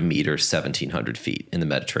 530 meters, 1,700 feet in the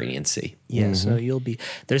Mediterranean Sea. Yeah, so you'll be.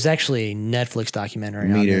 There's actually a Netflix documentary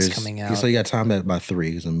on Meters. this coming out. So you got time that by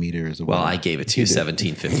 3 because a meter is a Well, word. I gave it to you,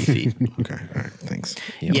 1,750 feet. Okay, all right, thanks.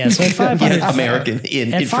 Yeah, so at 500 Yeah, American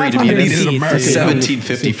in at freedom 500 units. feet, dude,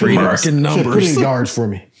 1,750 freedom. American So put numbers. in yards for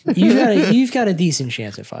me. you've got a decent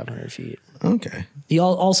chance at 500 feet. Okay.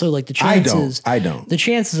 Also, like the I don't. chances. I don't. The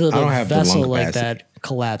chances of I don't a have the vessel lung like capacity. that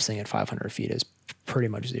collapsing at 500 feet is pretty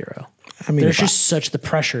much zero. I mean, There's if I- just such the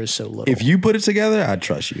pressure is so little. If you put it together, I'd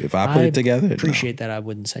trust you. If I put it together, no. appreciate that. I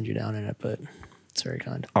wouldn't send you down in it, but it's very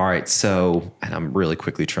kind. All right, so, and I'm really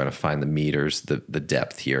quickly trying to find the meters, the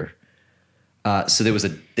depth here. So there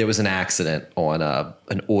was an accident on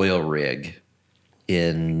an oil rig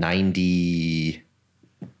in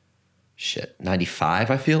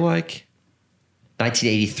 95, I feel like.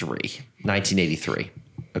 1983.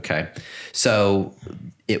 Okay. So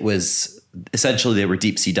it was essentially they were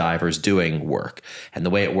deep sea divers doing work. And the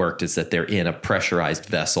way it worked is that they're in a pressurized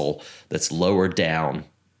vessel that's lowered down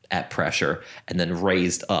at pressure and then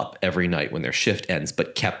raised up every night when their shift ends,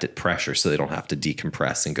 but kept at pressure so they don't have to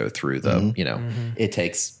decompress and go through the, it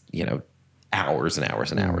takes, hours and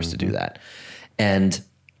hours and hours to do that. And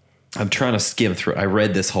I'm trying to skim through it. I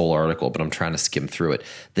read this whole article, but I'm trying to skim through it.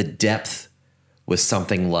 The depth was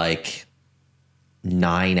something like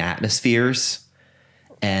 9 atmospheres,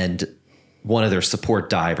 and one of their support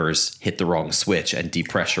divers hit the wrong switch and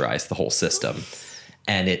depressurized the whole system.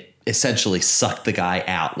 And it essentially sucked the guy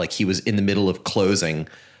out. Like he was in the middle of closing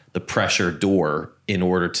the pressure door in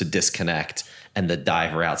order to disconnect, and the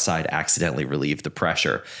diver outside accidentally relieved the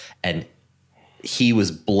pressure. And he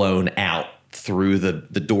was blown out through the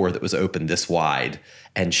door that was open this wide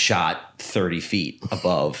and shot 30 feet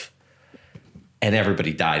above, and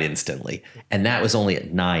everybody died instantly. And that was only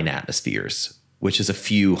at 9 atmospheres, which is a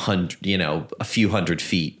few hundred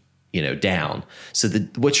feet, down. So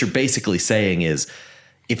what you're basically saying is,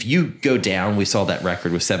 if you go down, we saw that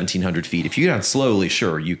record with 1,700 feet. If you go down slowly,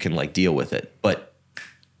 sure, you can deal with it. But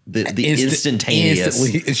the instantaneous,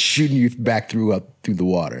 instantly, it's shooting you back through the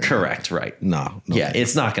water. correct, right? No. Yeah, okay.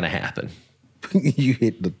 it's not going to happen. You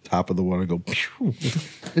hit the top of the water, go pew,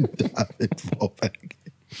 and dive and fall back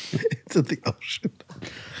into the ocean.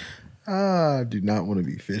 I do not want to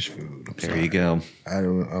be fish food. I'm There sorry. you go. I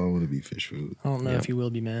don't want to be fish food. I don't know if you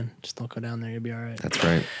will be, man. Just don't go down there. You'll be all right. That's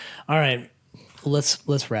right. All right.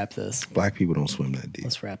 Let's wrap this. Black people don't swim that deep.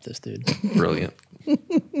 Let's wrap this, dude. Brilliant.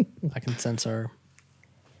 I can sense we're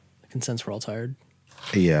all tired.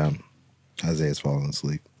 Yeah, Isaiah's falling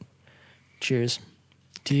asleep. Cheers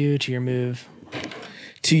to you, to your move,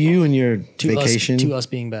 To you and your to vacation, to us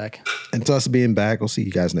being back. and to us being back. We'll see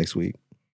you guys next week.